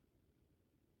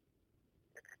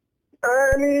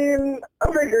 I mean, I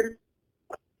figured.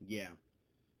 Yeah.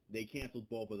 They canceled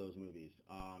both of those movies.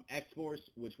 X-Force,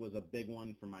 which was a big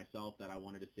one for myself that I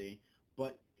wanted to see.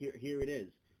 But here it is.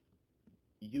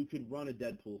 You could run a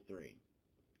Deadpool 3.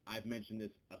 I've mentioned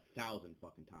this 1,000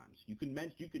 fucking times. You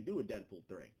could do a Deadpool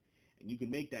 3. And you could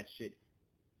make that shit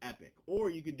epic. Or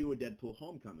you could do a Deadpool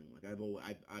Homecoming, like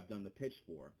I've done the pitch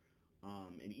for.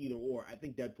 And either or, I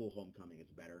think Deadpool Homecoming is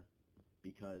better.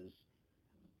 Because,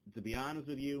 to be honest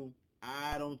with you,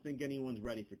 I don't think anyone's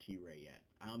ready for T-Ray yet.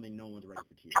 I don't think no one's ready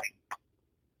for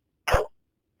T-Ray.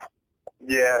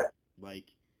 Yeah. Like,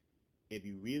 if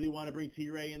you really want to bring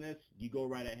T-Ray in this, you go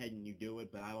right ahead and you do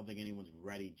it, but I don't think anyone's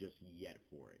ready just yet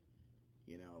for it.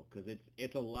 Because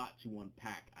it's a lot to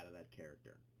unpack out of that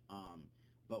character.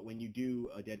 But when you do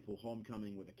a Deadpool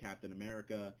Homecoming with a Captain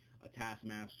America, a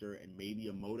Taskmaster, and maybe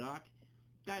a MODOK,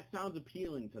 that sounds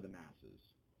appealing to the masses.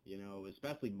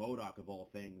 Especially MODOK of all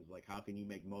things. Like, how can you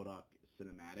make MODOK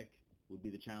cinematic would be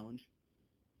the challenge.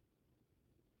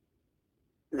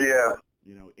 Yeah.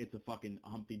 It's a fucking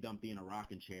Humpty Dumpty in a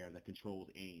rocking chair that controls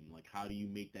AIM. Like, how do you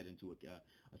make that into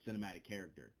a cinematic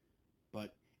character?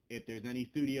 But if there's any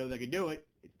studio that can do it,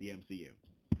 it's the MCU.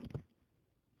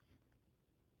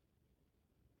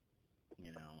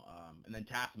 And then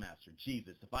Taskmaster.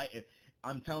 Jesus, if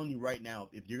I'm telling you right now,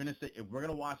 if we're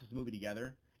gonna watch this movie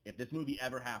together, if this movie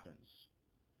ever happens,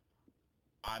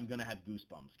 I'm gonna have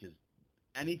goosebumps because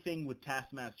anything with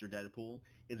Taskmaster Deadpool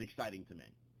is exciting to me.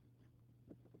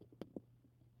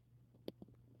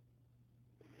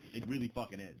 It really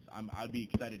fucking is. I'd be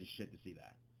excited as shit to see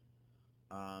that.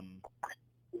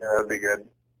 Yeah, that'd be good.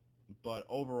 But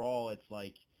overall, it's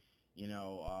like,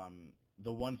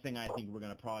 the one thing I think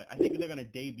I think they're gonna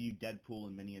debut Deadpool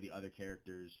and many of the other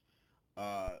characters,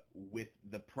 with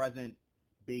the present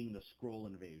being the Skrull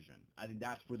invasion. I think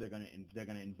that's where they're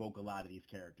gonna invoke a lot of these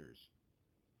characters.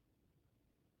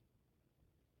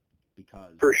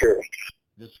 Because for sure,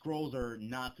 the Skrulls are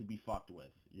not to be fucked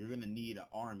with. You're gonna need an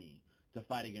army to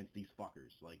fight against these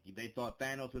fuckers. Like, they thought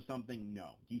Thanos was something. No,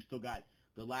 you still got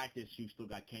Galactus. You still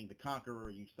got Kang the Conqueror.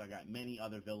 You still got many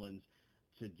other villains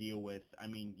to deal with. I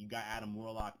mean, you got Adam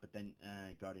Warlock, but then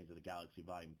Guardians of the Galaxy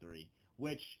Volume 3,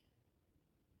 which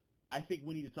I think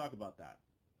we need to talk about that.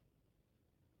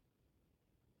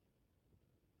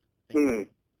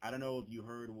 I don't know if you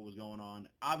heard what was going on.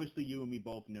 Obviously, you and me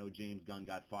both know James Gunn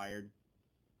got fired.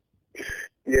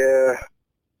 Yeah.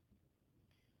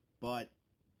 But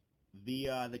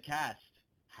the cast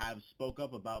have spoke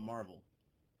up about Marvel.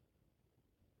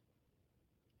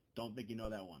 Don't think you know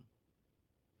that one.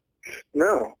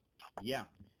 No. Yeah,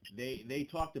 they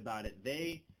talked about it.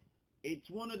 It's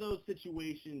one of those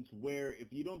situations where if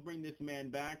you don't bring this man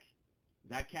back,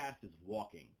 that cast is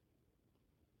walking.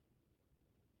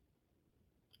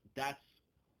 That's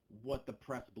what the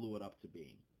press blew it up to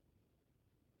be.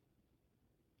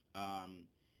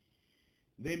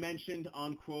 They mentioned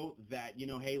on quote that,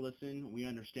 hey, listen, we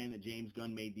understand that James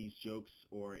Gunn made these jokes,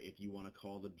 or if you want to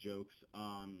call them jokes,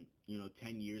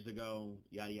 10 years ago,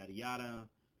 yada, yada, yada.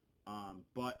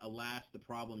 But alas, the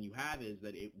problem you have is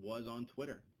that it was on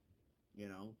Twitter.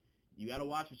 You got to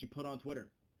watch what you put on Twitter.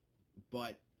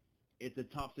 But it's a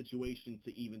tough situation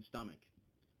to even stomach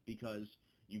because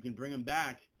you can bring him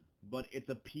back, but it's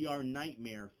a PR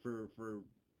nightmare for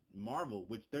Marvel,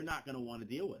 which they're not going to want to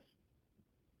deal with.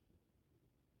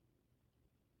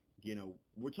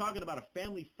 We're talking about a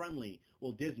family-friendly,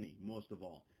 well, Disney, most of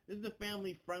all. This is a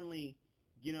family-friendly,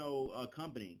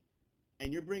 company.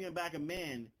 And you're bringing back a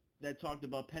man that talked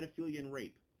about pedophilia and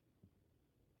rape.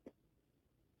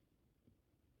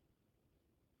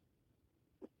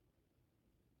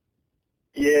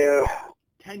 Yeah.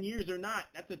 10 years or not,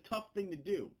 that's a tough thing to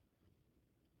do.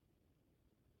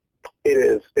 It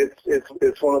is.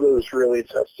 It's one of those really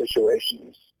tough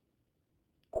situations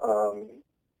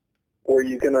where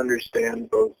you can understand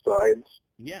both sides.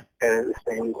 Yeah. And at the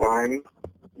same time,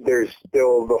 there's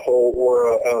still the whole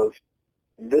aura of,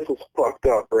 this is fucked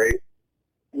up, right?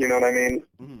 You know what I mean?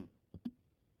 Mm-hmm.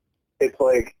 It's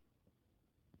like,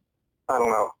 I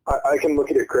don't know. I can look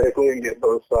at it critically and get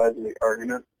both sides of the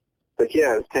argument. Like,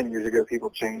 yeah, it's 10 years ago, people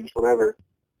changed, whatever.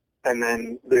 And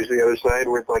then there's the other side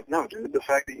where it's like, no, dude, the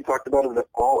fact that you talked about it at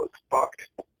all is fucked.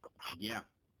 Yeah.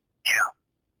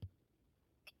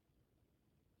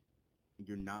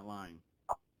 You're not lying.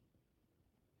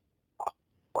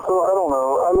 So, I don't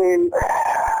know. I mean,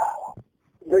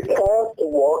 the cast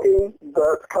walking,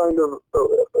 that's kind of,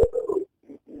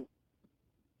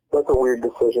 that's a weird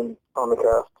decision on the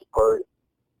cast's part.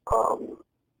 I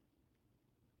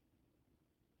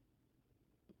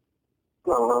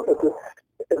don't know. It's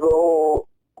a whole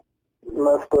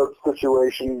messed up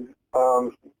situation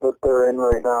that they're in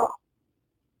right now.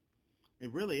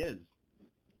 It really is.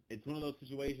 It's one of those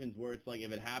situations where it's like,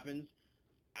 if it happens,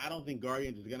 I don't think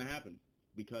Guardians is going to happen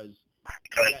because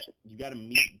you got to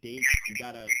meet dates.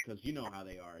 Because you know how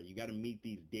they are. You got to meet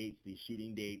these dates, these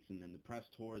shooting dates, and then the press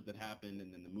tours that happen,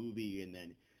 and then the movie, and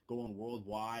then going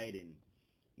worldwide, and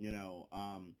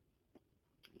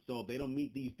so if they don't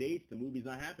meet these dates, the movie's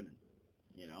not happening.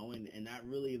 And that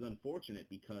really is unfortunate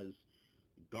because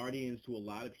Guardians to a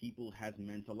lot of people has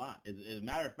meant a lot. As a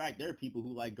matter of fact, there are people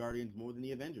who like Guardians more than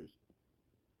the Avengers.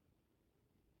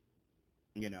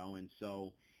 And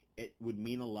so it would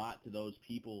mean a lot to those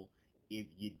people if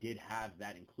you did have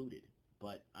that included.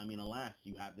 But, I mean, alas,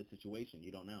 you have the situation.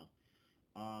 You don't know.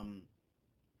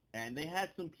 And they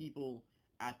had some people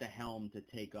at the helm to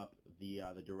take up the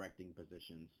directing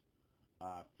positions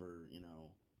for,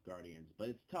 Guardians. But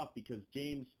it's tough because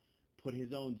James put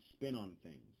his own spin on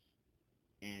things.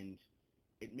 And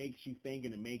it makes you think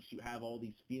and it makes you have all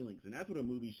these feelings. And that's what a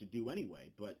movie should do anyway.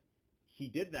 But he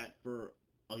did that for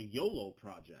a YOLO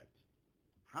project.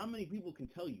 How many people can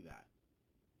tell you that?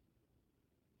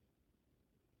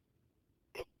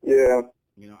 Yeah.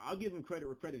 I'll give him credit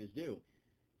where credit is due.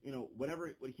 What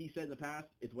he said in the past,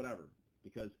 it's whatever.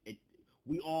 Because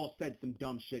we all said some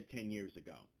dumb shit 10 years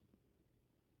ago.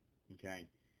 Okay?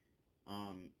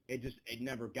 It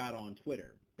never got on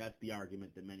Twitter. That's the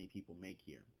argument that many people make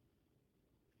here.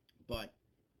 But,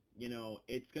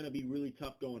 it's going to be really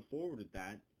tough going forward with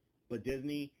that. But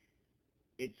Disney,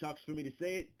 it sucks for me to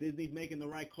say it, Disney's making the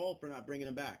right call for not bringing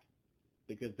him back.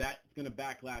 Because that's going to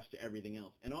backlash to everything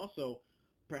else. And also,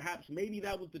 perhaps maybe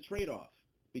that was the trade-off.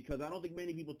 Because I don't think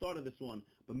many people thought of this one.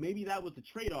 But maybe that was the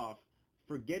trade-off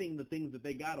for getting the things that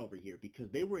they got over here. Because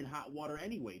they were in hot water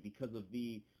anyway because of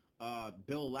the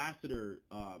Bill Lasseter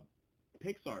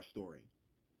Pixar story.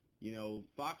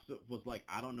 Fox was like,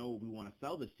 I don't know if we want to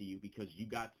sell this to you because you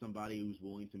got somebody who's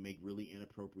willing to make really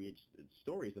inappropriate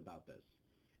stories about this.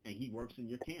 And he works in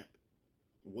your camp.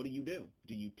 What do?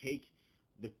 Do you take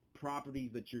the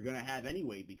properties that you're going to have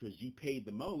anyway because you paid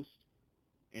the most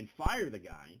and fire the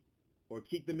guy or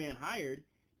keep the man hired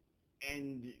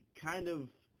and kind of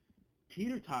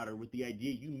teeter-totter with the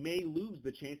idea you may lose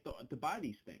the chance to buy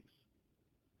these things?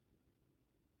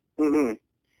 Mm-hmm.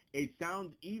 It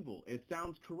sounds evil. It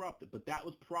sounds corrupt, but that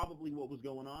was probably what was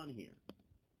going on here.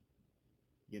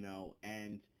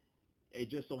 And it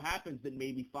just so happens that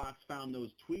maybe Fox found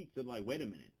those tweets and like, wait a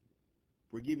minute,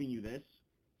 we're giving you this,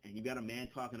 and you got a man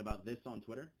talking about this on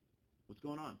Twitter? What's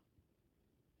going on?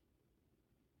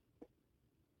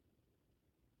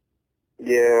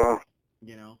 Yeah.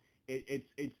 You know,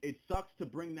 it sucks to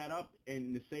bring that up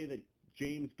and to say that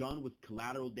James Gunn was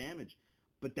collateral damage,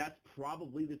 but that's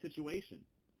probably the situation.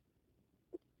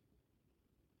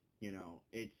 You know,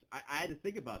 I had to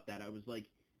think about that. I was like,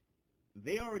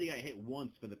 they already got hit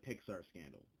once for the Pixar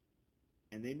scandal,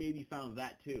 and they maybe found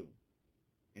that too.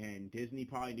 And Disney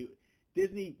probably knew.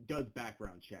 Disney does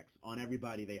background checks on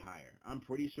everybody they hire. I'm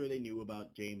pretty sure they knew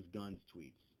about James Gunn's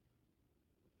tweets.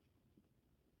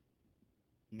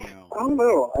 You know. I don't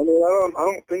know. I mean, I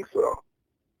don't think so.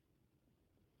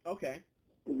 Okay.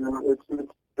 You know,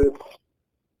 it's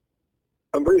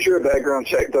I'm pretty sure a background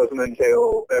check doesn't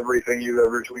entail everything you've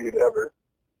ever tweeted ever.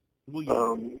 Well,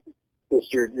 yeah.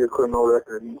 Just your criminal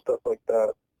record and stuff like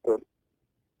that. But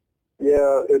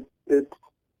yeah, it's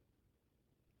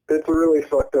a really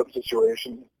fucked up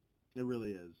situation. It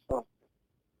really is. Huh.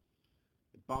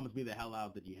 It bums me the hell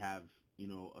out that you have, you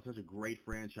know, such a great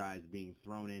franchise being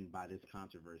thrown in by this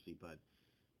controversy, but,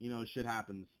 you know, shit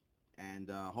happens, and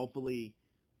hopefully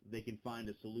they can find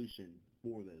a solution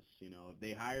for this. You know, if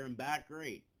they hire him back,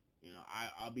 great. You know,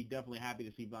 I'll be definitely happy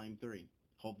to see Volume 3.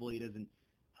 Hopefully it doesn't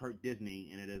hurt Disney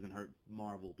and it doesn't hurt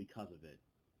Marvel because of it.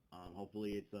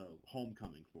 Hopefully it's a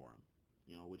homecoming for him,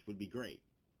 you know, which would be great.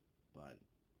 But,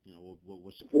 you know,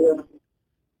 we'll support him,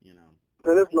 you know.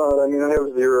 And if not, I mean, I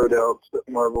have zero doubts that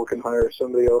Marvel can hire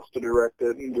somebody else to direct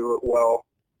it and do it well.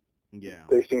 Yeah.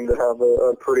 They seem to have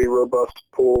a pretty robust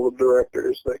pool of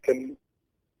directors that can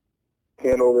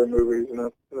handle their movies in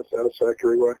a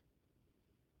satisfactory way.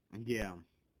 Yeah.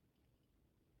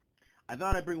 I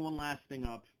thought I'd bring one last thing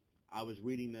up. I was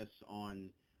reading this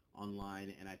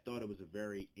online, and I thought it was a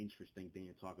very interesting thing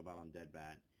to talk about on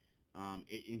Deadbat.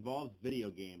 It involves video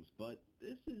games, but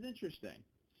this is interesting.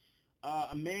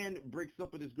 A man breaks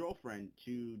up with his girlfriend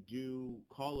to do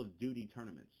Call of Duty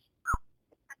tournaments.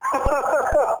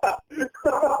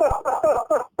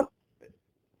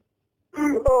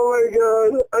 Oh my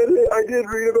god, I did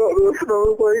read about this and I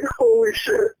was like, holy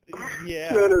shit.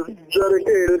 Yeah. Man is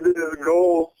dedicated to his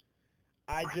goals.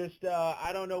 I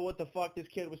don't know what the fuck this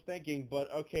kid was thinking,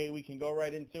 but okay, we can go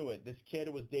right into it. This kid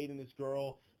was dating this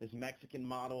girl, this Mexican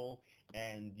model,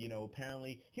 and, you know,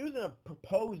 apparently he was going to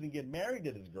propose and get married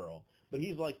to this girl, but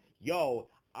he's like, yo,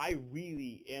 I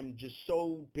really am just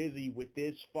so busy with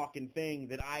this fucking thing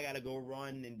that I got to go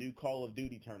run and do Call of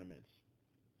Duty tournaments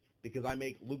because I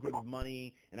make lucrative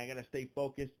money and I got to stay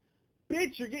focused.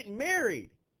 Bitch, you're getting married.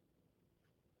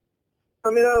 I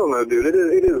mean, I don't know, dude. It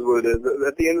is what it is.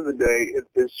 At the end of the day, it's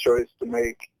his choice to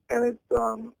make, and it's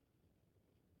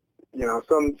you know,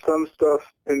 some stuff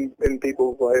in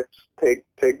people's lives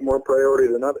take more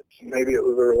priority than others. Maybe it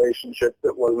was a relationship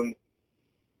that wasn't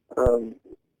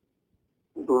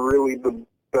really the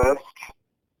best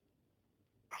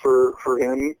for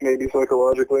him, maybe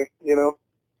psychologically, you know.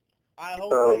 I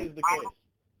hope that is the case.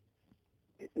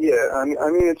 Yeah, I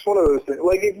mean, it's one of those things.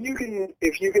 Like, if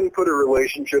you can put a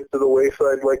relationship to the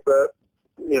wayside like that,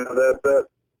 you know, that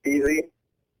easy,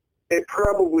 it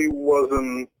probably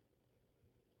wasn't.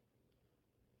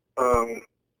 I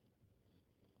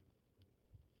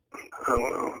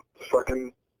don't know.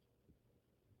 Fucking.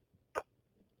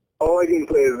 All I can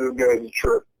say is this guy's a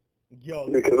trip. Yo,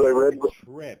 because I read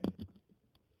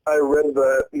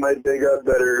that my day got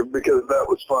better because that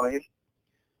was funny.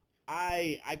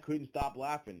 I couldn't stop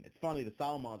laughing. It's funny, the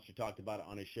Salamonster talked about it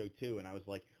on his show too, and I was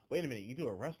like, wait a minute, you do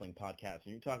a wrestling podcast,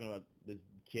 and you're talking about this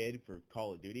kid for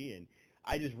Call of Duty, and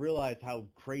I just realized how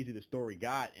crazy the story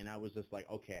got, and I was just like,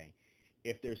 okay,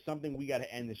 if there's something we got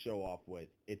to end the show off with,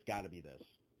 it's got to be this.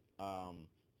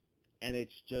 And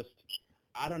it's just,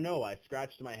 I don't know, I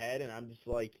scratched my head, and I'm just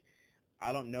like,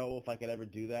 I don't know if I could ever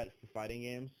do that for fighting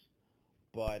games.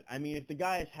 But, I mean, if the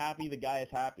guy is happy, the guy is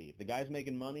happy. If the guy's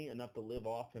making money enough to live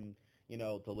off and, you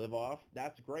know,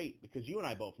 that's great. Because you and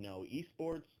I both know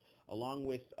esports, along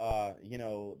with, you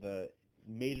know, the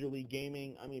Major League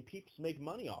Gaming, I mean, people make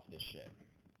money off this shit.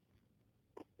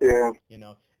 Yeah. You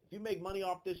know, if you make money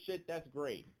off this shit, that's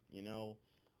great, you know.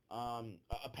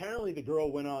 Apparently the girl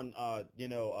went on, you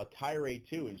know, a tirade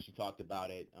too, and she talked about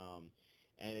it.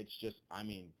 And it's just, I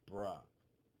mean, bruh.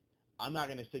 I'm not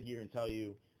going to sit here and tell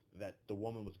you that the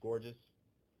woman was gorgeous,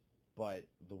 but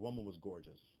the woman was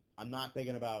gorgeous. I'm not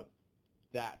thinking about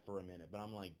that for a minute, but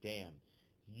I'm like, damn,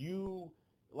 you,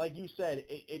 like you said,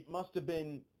 it must have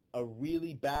been a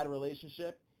really bad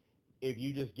relationship if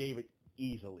you just gave it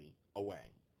easily away.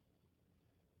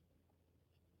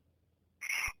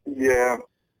 Yeah.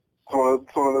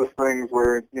 It's one of those things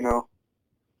where, you know,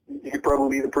 you could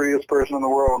probably be the prettiest person in the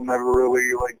world and have a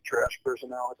really, like, trash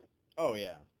personality. Oh,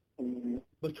 yeah. Mm-hmm.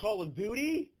 But Call of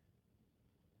Duty?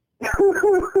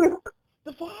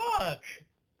 The fuck?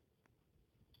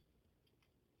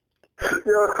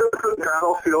 Yeah, if it's a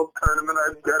Battlefield tournament,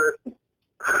 I'd get it.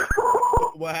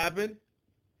 What happened?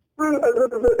 I said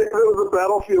if it was a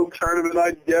Battlefield tournament,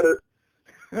 I'd get it.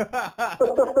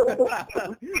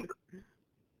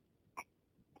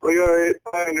 Like, alright,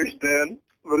 I understand,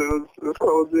 but it was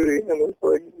Call of Duty, and it's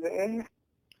like, eh.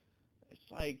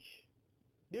 It's like,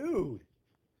 dude,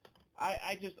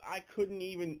 I couldn't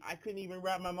even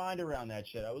wrap my mind around that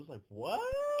shit. I was like, what?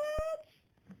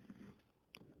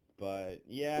 But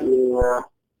yeah.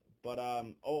 But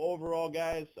overall,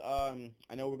 guys, I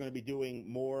know we're going to be doing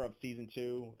more of Season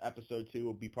 2. Episode 2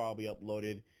 will be probably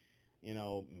uploaded,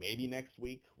 maybe next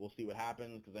week. We'll see what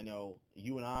happens, because I know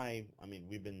you and I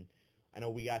mean, I know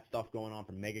we got stuff going on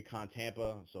for MegaCon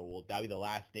Tampa, so that'll be the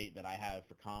last date that I have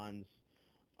for cons,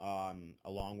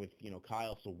 along with,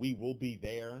 Kyle, so we will be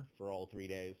there for all 3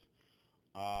 days.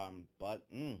 But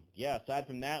yeah, aside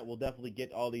from that, we'll definitely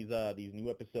get all these new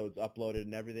episodes uploaded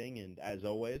and everything, and as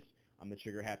always, I'm the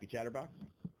Trigger Happy Chatterbox.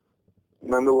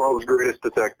 And I'm the world's greatest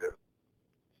detective.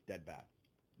 Steadfast.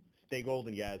 Stay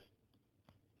golden, guys.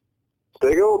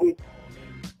 Stay golden.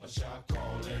 A shot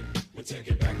calling, we take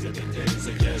it back to the days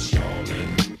of yes,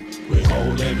 yawning. We're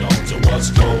holding on to what's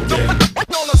golden.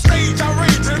 On the stage, I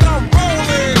rage and I'm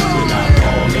rolling. We're not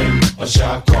calling, a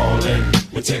shot calling.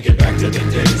 We take it back to the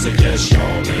days of yes,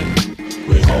 yawning.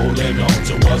 We're holding on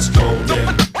to what's golden.